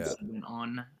 pregnancy went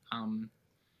on.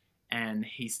 And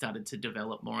he started to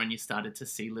develop more, and you started to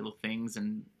see little things,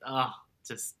 and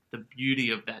just the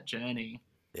beauty of that journey.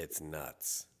 It's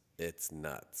nuts. It's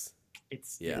nuts.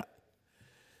 It's Yeah.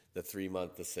 The 3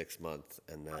 month, the 6 month,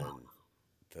 and then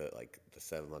the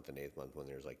 7 month and 8th month when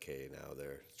there's like okay now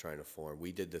they're trying to form.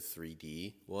 We did the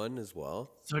 3D one as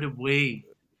well. so did we.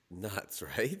 Nuts,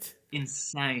 right?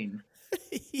 Insane.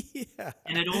 Yeah.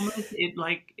 And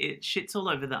it shits all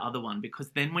over the other one, because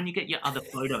then when you get your other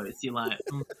photos, you're like,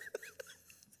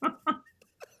 Like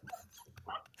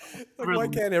why really?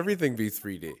 can't everything be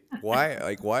 3D? Why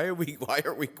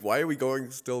are we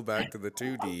going still back to the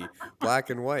 2D black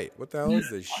and white? What the hell is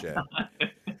this shit?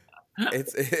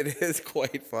 It is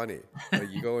quite funny.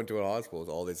 Like you go into a hospital with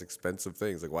all these expensive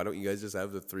things. Like why don't you guys just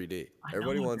have the 3D? I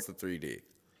Everybody know. wants the 3D.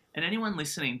 And anyone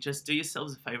listening, just do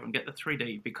yourselves a favor and get the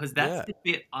 3D, because that's Yeah. the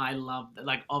bit I love,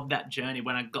 like of that journey.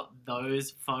 When I got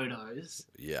those photos,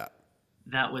 Yeah.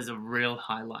 that was a real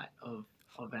highlight of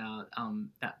our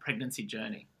that pregnancy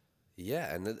journey.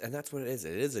 Yeah, and that's what it is.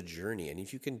 It is a journey, and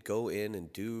if you can go in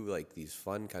and do like these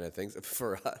fun kind of things,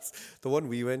 for us, the one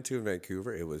we went to in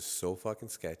Vancouver, it was so fucking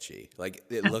sketchy. Like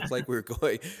it looked like we were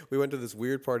going. We went to this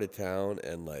weird part of town,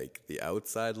 and like the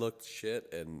outside looked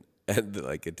shit, and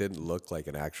like it didn't look like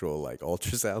an actual like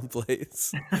ultrasound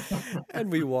place.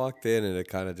 And we walked in, and it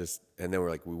kind of just, and then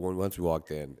once we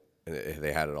walked in, and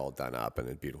they had it all done up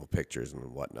and beautiful pictures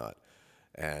and whatnot.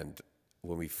 And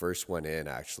when we first went in,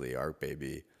 actually, our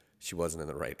baby, she wasn't in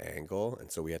the right angle,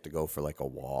 and so we had to go for like a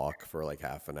walk for like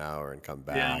half an hour and come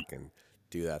Yeah, back and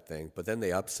do that thing. But then they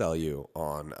upsell you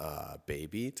on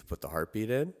baby to put the heartbeat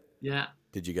in. yeah.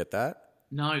 Did you get that?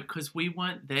 No, because we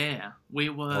weren't there. We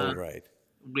Oh, were, right.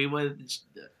 we were,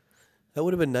 That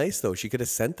would have been nice though. She could have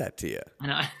sent that to you.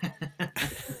 and I,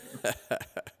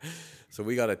 So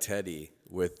we got a teddy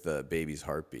with the baby's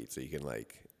heartbeat, so you can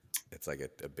like, it's like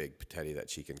a big teddy that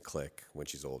she can click when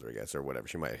she's older, I guess, or whatever.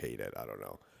 She might hate it, I don't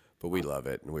know, but we love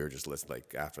it, and we were just listening.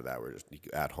 Like after that, we're just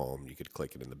at home. You could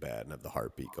click it in the bed and have the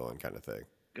heartbeat going, kind of thing.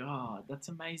 God, that's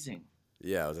amazing,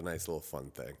 Yeah, it was a nice little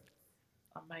fun thing.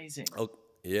 amazing. Oh,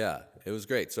 yeah, it was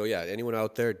great. So yeah, anyone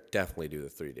out there, definitely do the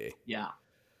 3D. Yeah,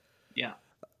 yeah.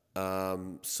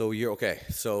 So you're okay.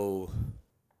 So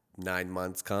 9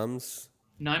 months comes.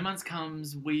 9 months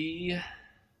comes. We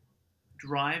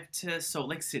drive to Salt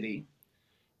Lake City.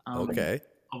 Okay.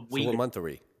 A So week what month are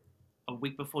we? a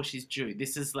week before she's due.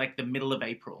 This is like the middle of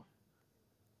April.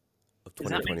 Of Does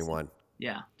that make sense? 2021.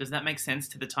 Yeah. Does that make sense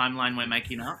to the timeline we're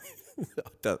making up?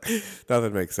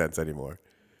 Nothing makes sense anymore.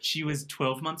 She was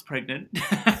 12 months pregnant.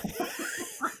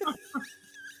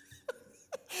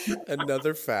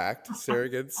 Another fact: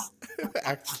 surrogates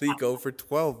actually go for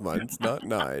 12 months, not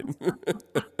 9.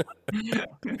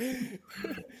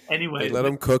 Anyway, They let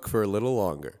them cook for a little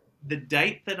longer. the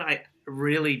date that I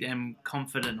really am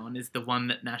confident on is the one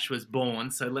that Nash was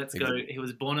born. So let's go. He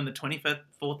was born on the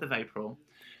 24th of April.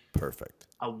 Perfect.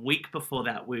 A week before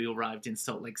that, we arrived in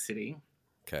Salt Lake City.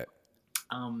 Okay.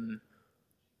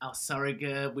 Our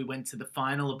surrogate, we went to the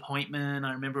final appointment.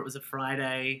 I remember it was a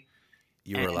Friday.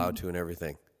 You were allowed to and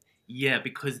everything. Yeah,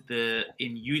 because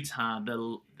in Utah,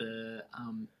 the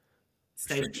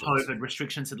state of Restrictions. COVID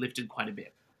restrictions had lifted quite a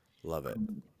bit. Love it.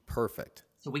 Perfect.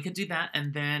 So we could do that,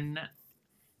 and then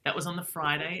that was on the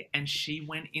Friday, and she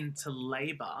went into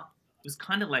labor. It was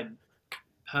kind of like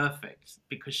perfect,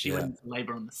 because she went Yeah. into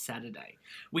labor on the Saturday.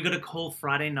 We got a call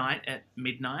Friday night at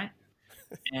midnight,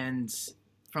 and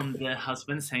from the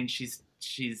husband saying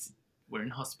we're in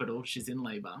hospital, she's in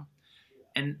labor.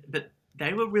 but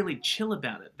they were really chill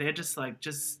about it. They're just like,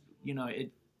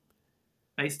 it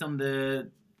based on the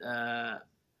uh,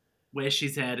 where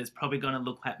she's at, it's probably going to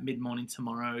look like mid morning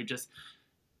tomorrow. Just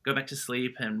go back to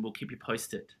sleep, and we'll keep you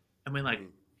posted. And we're like, Mhm.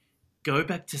 go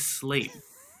back to sleep.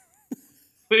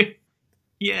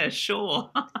 Yeah, sure.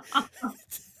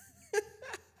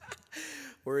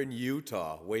 We're in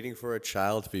Utah waiting for a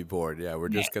child to be born. Yeah, we're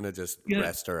Yeah, just gonna just yeah,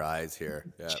 rest our eyes here.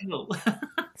 Yeah. chill.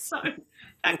 So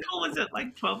that call was at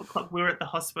like 12 o'clock. We were at the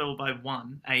hospital by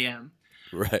 1 a.m.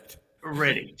 Right.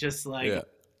 ready, just Yeah. like,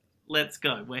 let's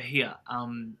go. We're here.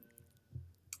 And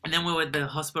then we were at the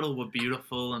hospital. Were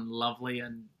beautiful and lovely,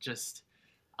 and just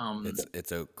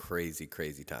It's a crazy,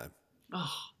 crazy time.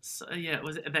 oh, so yeah. It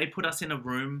was. They put us in a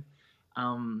room,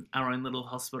 our own little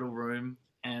hospital room,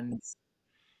 and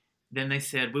then they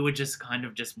said we were just kind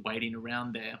of just waiting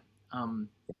around there. Um,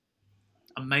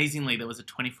 Amazingly, there was a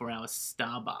 24-hour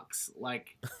Starbucks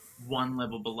like one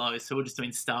level below, so we're just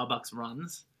doing Starbucks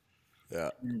runs.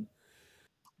 Yeah. And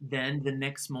then the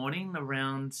next morning,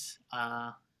 around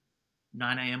 9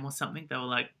 a.m. or something, they were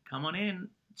like, "Come on in.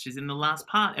 She's in the last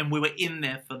part," and we were in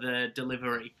there for the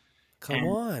delivery. Come And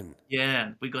on.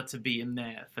 yeah, we got to be in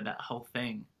there for that whole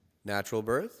thing. Natural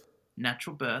birth?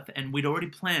 Natural birth, and we'd already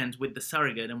planned with the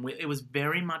surrogate, and it was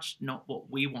very much not what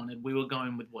we wanted. We were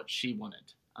going with what she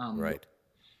wanted, Right.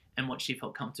 and what she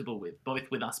felt comfortable with, both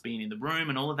with us being in the room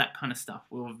and all of that kind of stuff.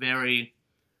 We were very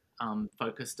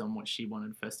focused on what she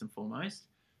wanted first and foremost.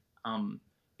 Um,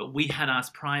 but we had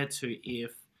asked prior to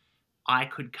if I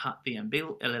could cut the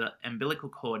umbilical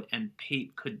cord and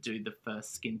Pete could do the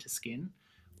first skin to skin,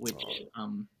 which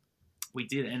Oh, we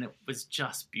did, and it was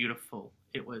just beautiful.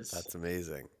 It was, that's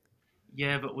amazing.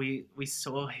 yeah, but we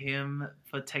saw him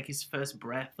for take his first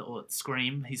breath or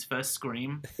scream, his first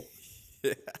scream,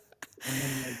 and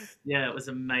then like, yeah, it was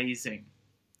amazing.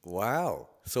 Wow.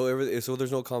 So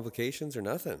there's no complications or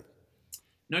nothing.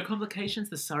 No complications.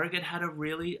 The surrogate had a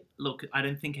really look. I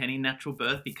don't think any natural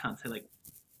birth. You can't say like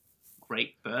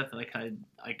great birth. Like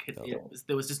I could. No.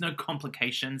 There was just no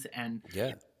complications, and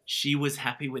Yeah. she was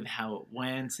happy with how it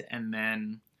went. And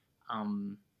then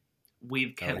um,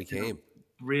 we've How he kept a came.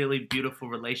 really beautiful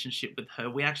relationship with her.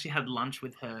 We actually had lunch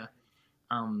with her.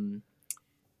 Um,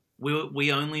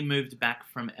 we only moved back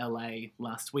from LA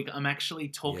last week. I'm actually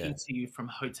Yeah. talking to you from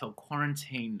hotel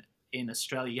quarantine in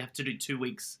Australia. You have to do 2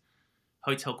 weeks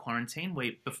hotel quarantine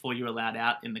before you're allowed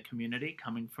out in the community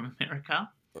coming from America.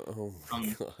 Oh my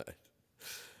Um, God.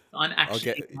 I'm I'll actually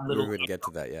get. in my We're little gonna get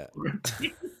to that. Yeah.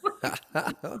 quarantine.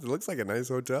 It looks like a nice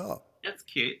hotel. That's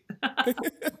cute.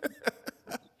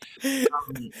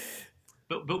 um,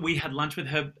 but we had lunch with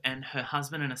her and her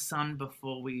husband and a son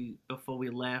before we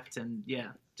left, and yeah,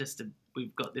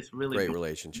 we've got this really Great good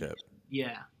relationship.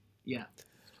 yeah, yeah.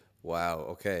 Wow.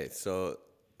 Okay. So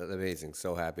amazing.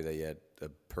 So happy that you had a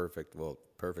perfect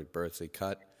birth. So you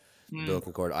cut the Mm,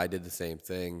 umbilical cord. I did the same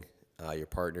thing. Your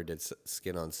partner did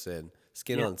skin on yeah,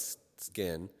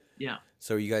 skin. yeah.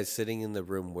 So are you guys sitting in the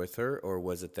room with her, or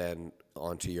was it then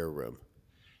onto your room?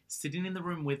 Sitting in the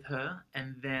room with her,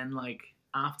 and then like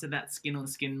after that skin on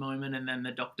skin moment, and then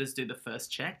the doctors do the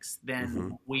first checks, then Mm-hmm.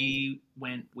 we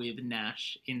went with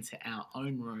Nash into our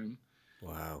own room,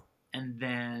 Wow. and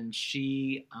then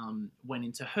she went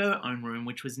into her own room,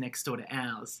 which was next door to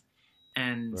ours,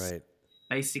 and Right.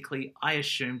 basically I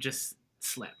assumed just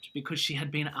slept because she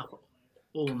had been up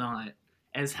all night,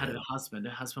 as had Yeah. her husband.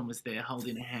 Her husband was there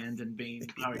holding her hand and being Yeah.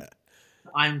 encouraged.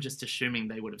 I'm just assuming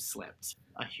they would have slept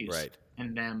a huge, Right.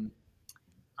 and then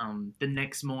the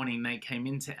next morning they came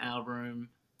into our room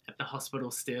at the hospital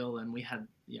still, and we had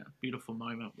a beautiful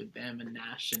moment with them and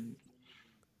Nash, and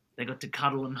they got to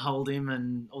cuddle and hold him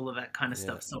and all of that kind of Yeah.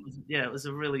 stuff. So it was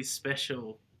a really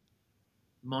special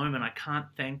moment. I can't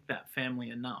thank that family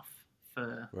enough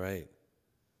for Right.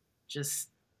 just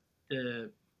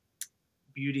the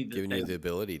beauty that Giving they, you the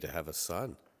ability to have a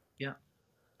son. yeah,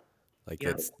 Like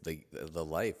yeah, that's the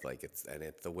life. Like it's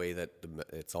the way that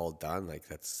it's all done. Like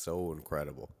that's so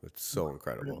incredible. It's so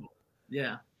incredible. incredible.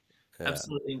 Yeah, Yeah.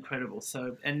 absolutely incredible.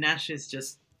 So, and Nash is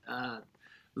just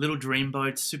little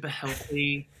dreamboat, super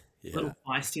healthy, Yeah. little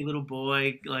feisty little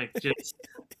boy, like just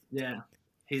yeah.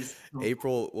 He's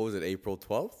April. What was it? April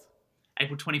 12th,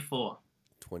 April 24.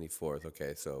 24th.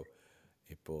 Okay. So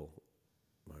April,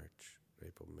 March,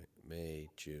 April, May,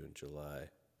 June, July.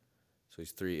 So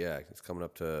he's three. Yeah. He's coming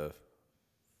up to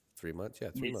 3 months.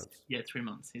 Yeah. 3 months. Yeah, 3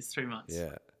 months. He's 3 months.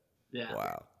 Yeah. Yeah,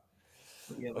 Wow.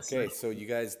 yeah. So Okay, so you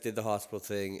guys did the hospital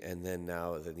thing, and then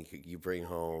you bring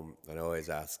home. And I always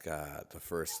ask the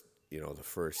first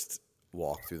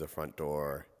walk through the front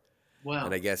door, and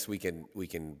well, I guess we can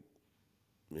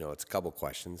it's a couple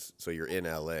questions. So you're in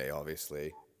LA,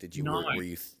 obviously. Did you No, were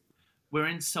you? we're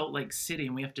in Salt Lake City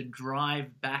and we have to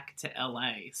drive back to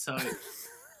LA. So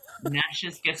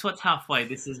Nash's, guess what's halfway?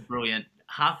 This is brilliant.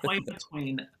 Halfway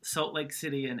between Salt Lake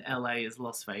City and LA is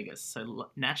Las Vegas. So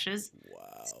Nash's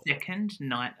Wow. second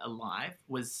night alive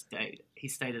he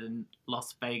stayed at a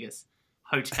Las Vegas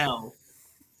hotel.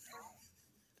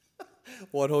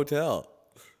 What hotel?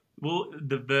 Well,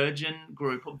 the Virgin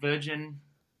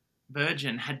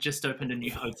had just opened a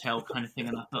new hotel kind of thing,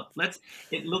 and I thought,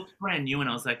 it looked brand new, and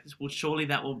I was like, well, surely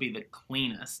that will be the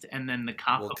cleanest. And then the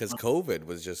Well, carpet, because COVID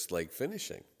was just like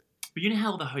finishing. but you know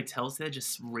how the hotels there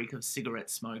just reek of cigarette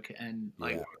smoke and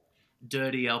like Yeah,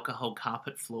 dirty alcohol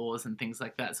carpet floors and things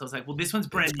like that. So I was like, well, this one's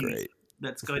that's brand new. great.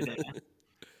 Let's go there.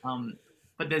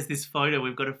 But there's this photo.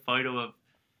 We've got a photo of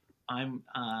I'm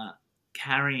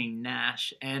carrying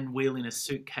Nash and wheeling a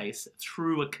suitcase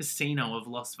through a casino of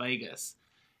Las Vegas,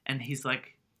 and he's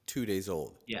like, 2 days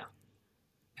old. yeah.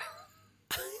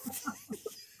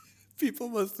 People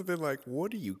must have been like,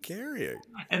 "What are you carrying?"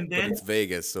 And But then it's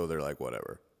Vegas, so they're like,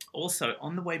 "Whatever." also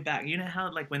on the way back, you know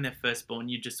how like when they're first born,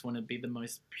 you just want to be the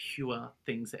most pure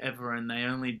things ever, and they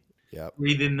only Yep.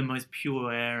 breathe in the most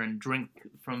pure air and drink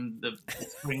from the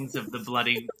springs of the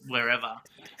bloody wherever.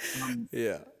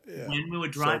 Yeah. Yeah. When we were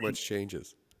So driving, much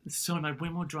changes. so like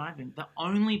when we were driving, the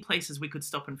only places we could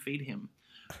stop and feed him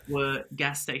were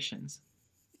gas stations.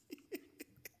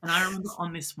 And I remember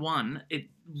on this one, it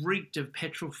reeked of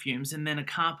petrol fumes, and then a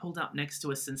car pulled up next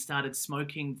to us and started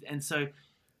smoking. And so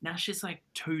Nash is like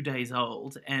 2 days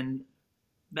old, and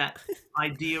that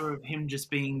idea of him just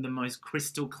being the most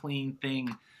crystal clean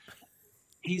thing,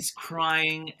 he's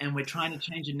crying, and we're trying to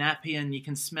change a nappy, and you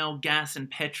can smell gas and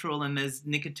petrol, and there's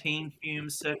nicotine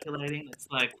fumes circulating. It's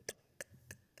like,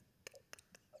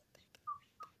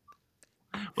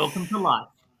 welcome to life.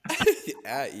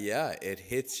 Yeah, it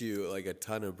hits you like a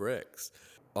ton of bricks.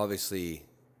 Obviously,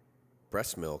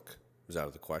 breast milk was out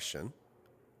of the question.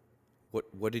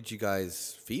 What did you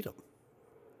guys feed them?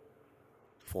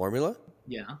 Formula?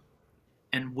 Yeah.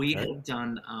 And we Okay. had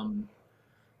done,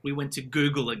 we went to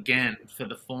Google again for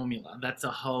the formula. That's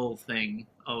a whole thing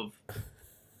of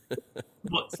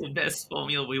what's the best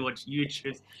formula. We watched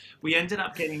YouTube. We ended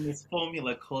up getting this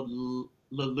formula called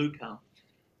Leluca,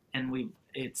 and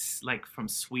it's like from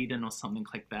Sweden or something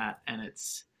like that, and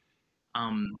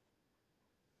um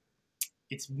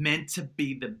it's meant to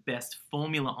be the best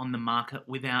formula on the market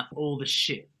without all the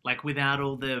shit, like without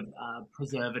all the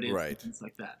preservatives and Right. things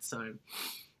like that. So,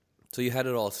 So you had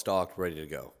it all stocked, ready to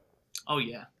go. oh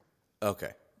yeah,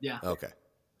 Okay. yeah. Okay.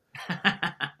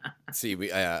 See, we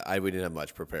didn't have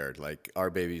much prepared. Like our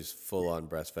baby's full on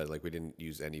breastfed. Like we didn't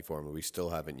use any formula. We still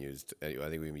haven't used any. I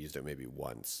think we used it maybe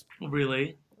once.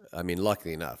 Really? I mean,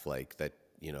 luckily enough, like that,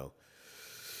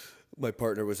 my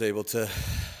partner was able to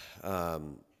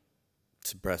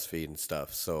breastfeed and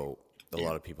stuff. So a Yeah.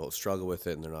 lot of people struggle with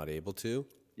it and they're not able to.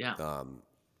 Yeah.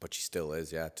 But she still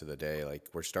is, yeah, to the day. Like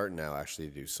we're starting now actually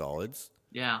to do solids,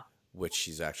 Yeah. which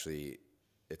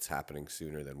it's happening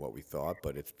sooner than what we thought,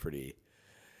 but it's pretty.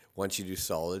 Once you do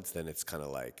solids, then it's kind of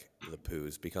like the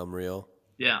poos become real.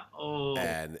 Yeah. Oh.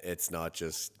 And it's not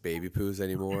just baby poos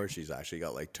anymore. She's actually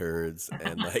got like turds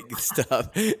and like stuff.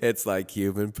 It's like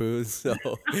human poos. So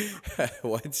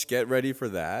once get ready for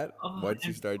that, Oh, once you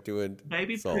and start doing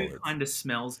baby poo solids. kind of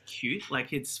smells cute,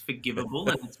 like it's forgivable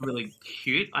and it's really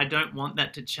cute. I don't want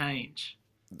that to change.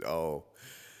 Oh,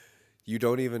 you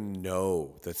don't even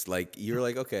know. That's like you're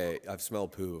like, okay, I've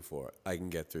smelled poo before. I can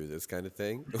get through this kind of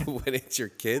thing. When it's your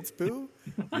kid's poo,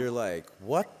 you're like,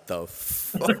 what the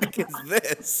fuck is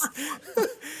this?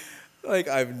 Like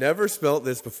I've never smelled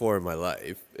this before in my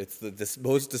life. It's this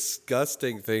most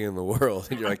disgusting thing in the world,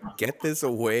 and you're like, get this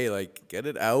away, like get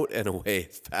it out and away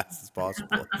as fast as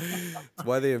possible. That's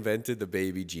why they invented the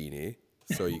baby genie,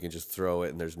 so you can just throw it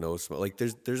and there's no smell. Like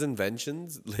there's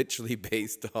inventions literally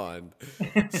based on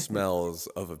smells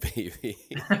of a baby.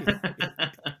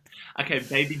 Okay,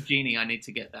 baby genie, I need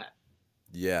to get that.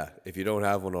 Yeah, if you don't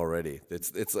have one already,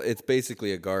 it's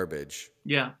basically a garbage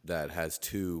Yeah. that has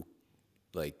two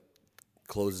like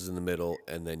closes in the middle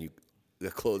and then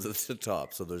the closes at the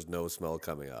top, so there's no smell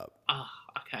coming up. Ah,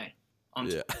 okay. On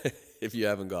Yeah, if you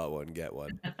haven't got one, get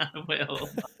one. I will.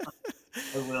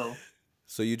 I will.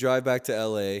 So you drive back to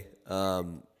LA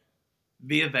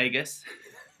Via Vegas.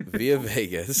 via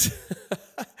Vegas,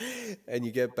 and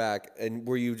you get back. And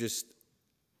were you just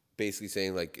basically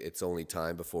saying like it's only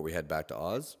time before we head back to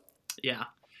Oz? Yeah.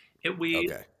 We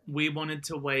Okay. we wanted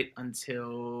to wait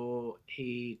until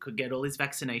he could get all his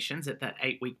vaccinations at that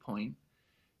 8-week point,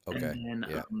 Okay. and then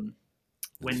Yeah.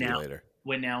 we're See you now later.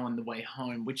 we're now on the way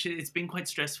home, which it's been quite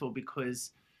stressful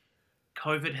because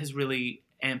COVID has really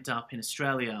amped up in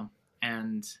Australia,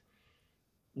 and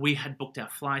we had booked our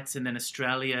flights, and then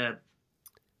Australia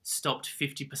stopped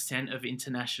 50% of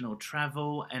international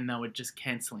travel, and they were just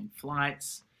cancelling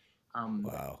flights.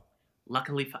 Wow.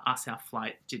 Luckily for us, our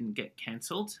flight didn't get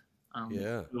cancelled.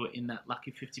 Yeah. We were in that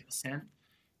lucky 50%.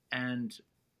 And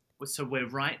so we're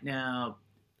right now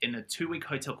in a 2-week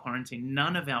hotel quarantine.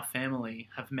 None of our family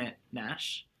have met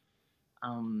Nash.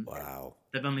 Wow.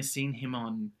 They've only seen him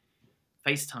on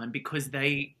FaceTime because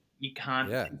you can't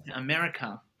Yeah. come to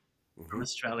America from Mhm.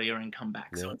 Australia and come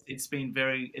back. Yeah. So it's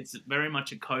very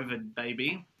much a COVID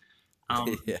baby.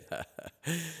 Yeah.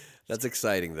 That's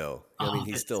exciting though. I mean,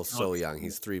 he's It's still so so young. exciting.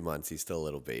 He's 3 months. He's still a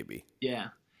little baby. Yeah.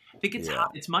 I think it's Yeah.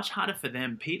 hard. It's much harder for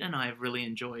them. Pete and I have really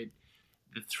enjoyed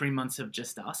the 3 months of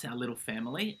just us, our little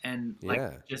family, and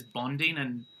Yeah. just bonding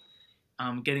and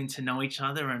getting to know each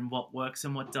other and what works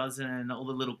and what doesn't, and all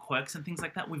the little quirks and things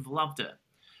like that. We've loved it.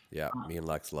 Yeah. Me and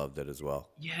Lex loved it as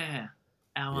well. Yeah.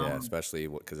 Yeah, especially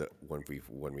because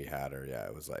when we had her, yeah,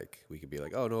 it was like we could be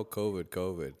like, oh no,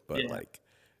 COVID, but Yeah. like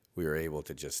we were able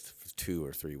to just for 2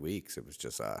 or 3 weeks, it was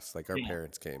just us. Like our Yeah.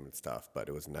 parents came and stuff, but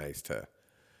it was nice to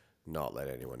not let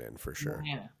anyone in for sure.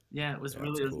 Yeah, it was Yeah,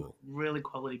 it's cool. really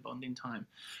quality bonding time.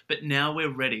 But now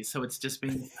we're ready, so it's just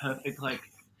been perfect. Like,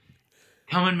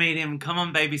 come and meet him. Come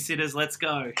on, babysitters, let's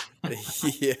go.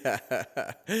 Yeah.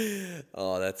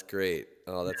 Oh, that's great.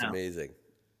 Oh, that's Yeah. amazing.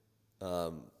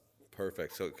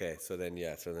 Perfect. So okay, so then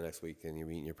so the next week then you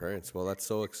meet your parents. Well, that's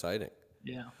so exciting.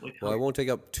 Yeah. Well, I won't take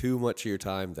up too much of your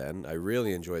time then. I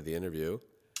really enjoyed the interview.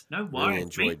 No Really worries.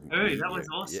 enjoyed Me too. meeting That was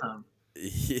you. awesome.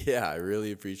 Yeah, I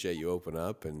really appreciate you open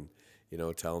up and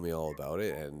telling me all about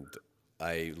it, and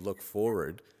I look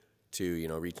forward to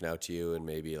reaching out to you in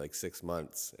maybe like 6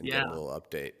 months and get a Yeah. little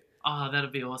update. Oh,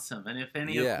 that'd be awesome. And if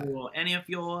Yeah. any of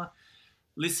your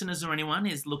listeners or anyone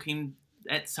is looking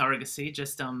at surrogacy,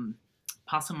 just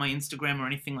pass on my Instagram or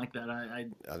anything like that.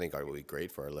 I think it will be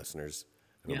great for our listeners.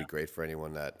 It'll Yeah. be great for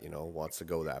anyone that wants to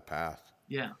go that path,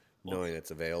 Yeah. knowing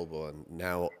it's available, and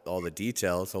now all the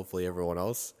details. Hopefully, everyone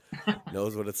else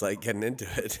knows what it's like getting into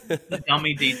it. The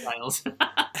dummy details.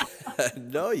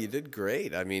 No, you did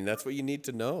great. I mean, that's what you need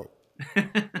to know.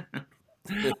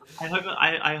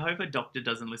 I hope a doctor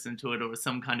doesn't listen to it, or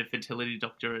some kind of fertility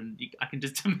doctor, and I can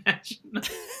just imagine.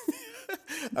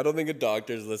 I don't think a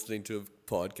doctor's listening to a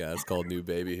podcast called New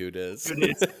Baby Who Dis. Who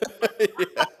dis.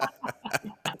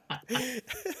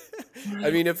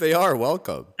 I mean, if they are,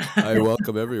 welcome. I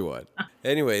welcome everyone.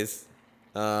 Anyways,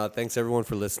 thanks everyone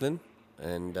for listening,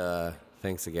 and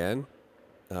thanks again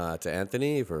to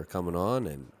Anthony for coming on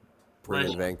and bringing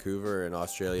Pleasure. Vancouver and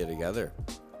Australia together.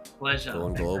 Pleasure.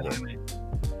 Going Thanks for global. having me.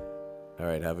 All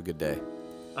right, have a good day.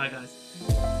 Bye, guys.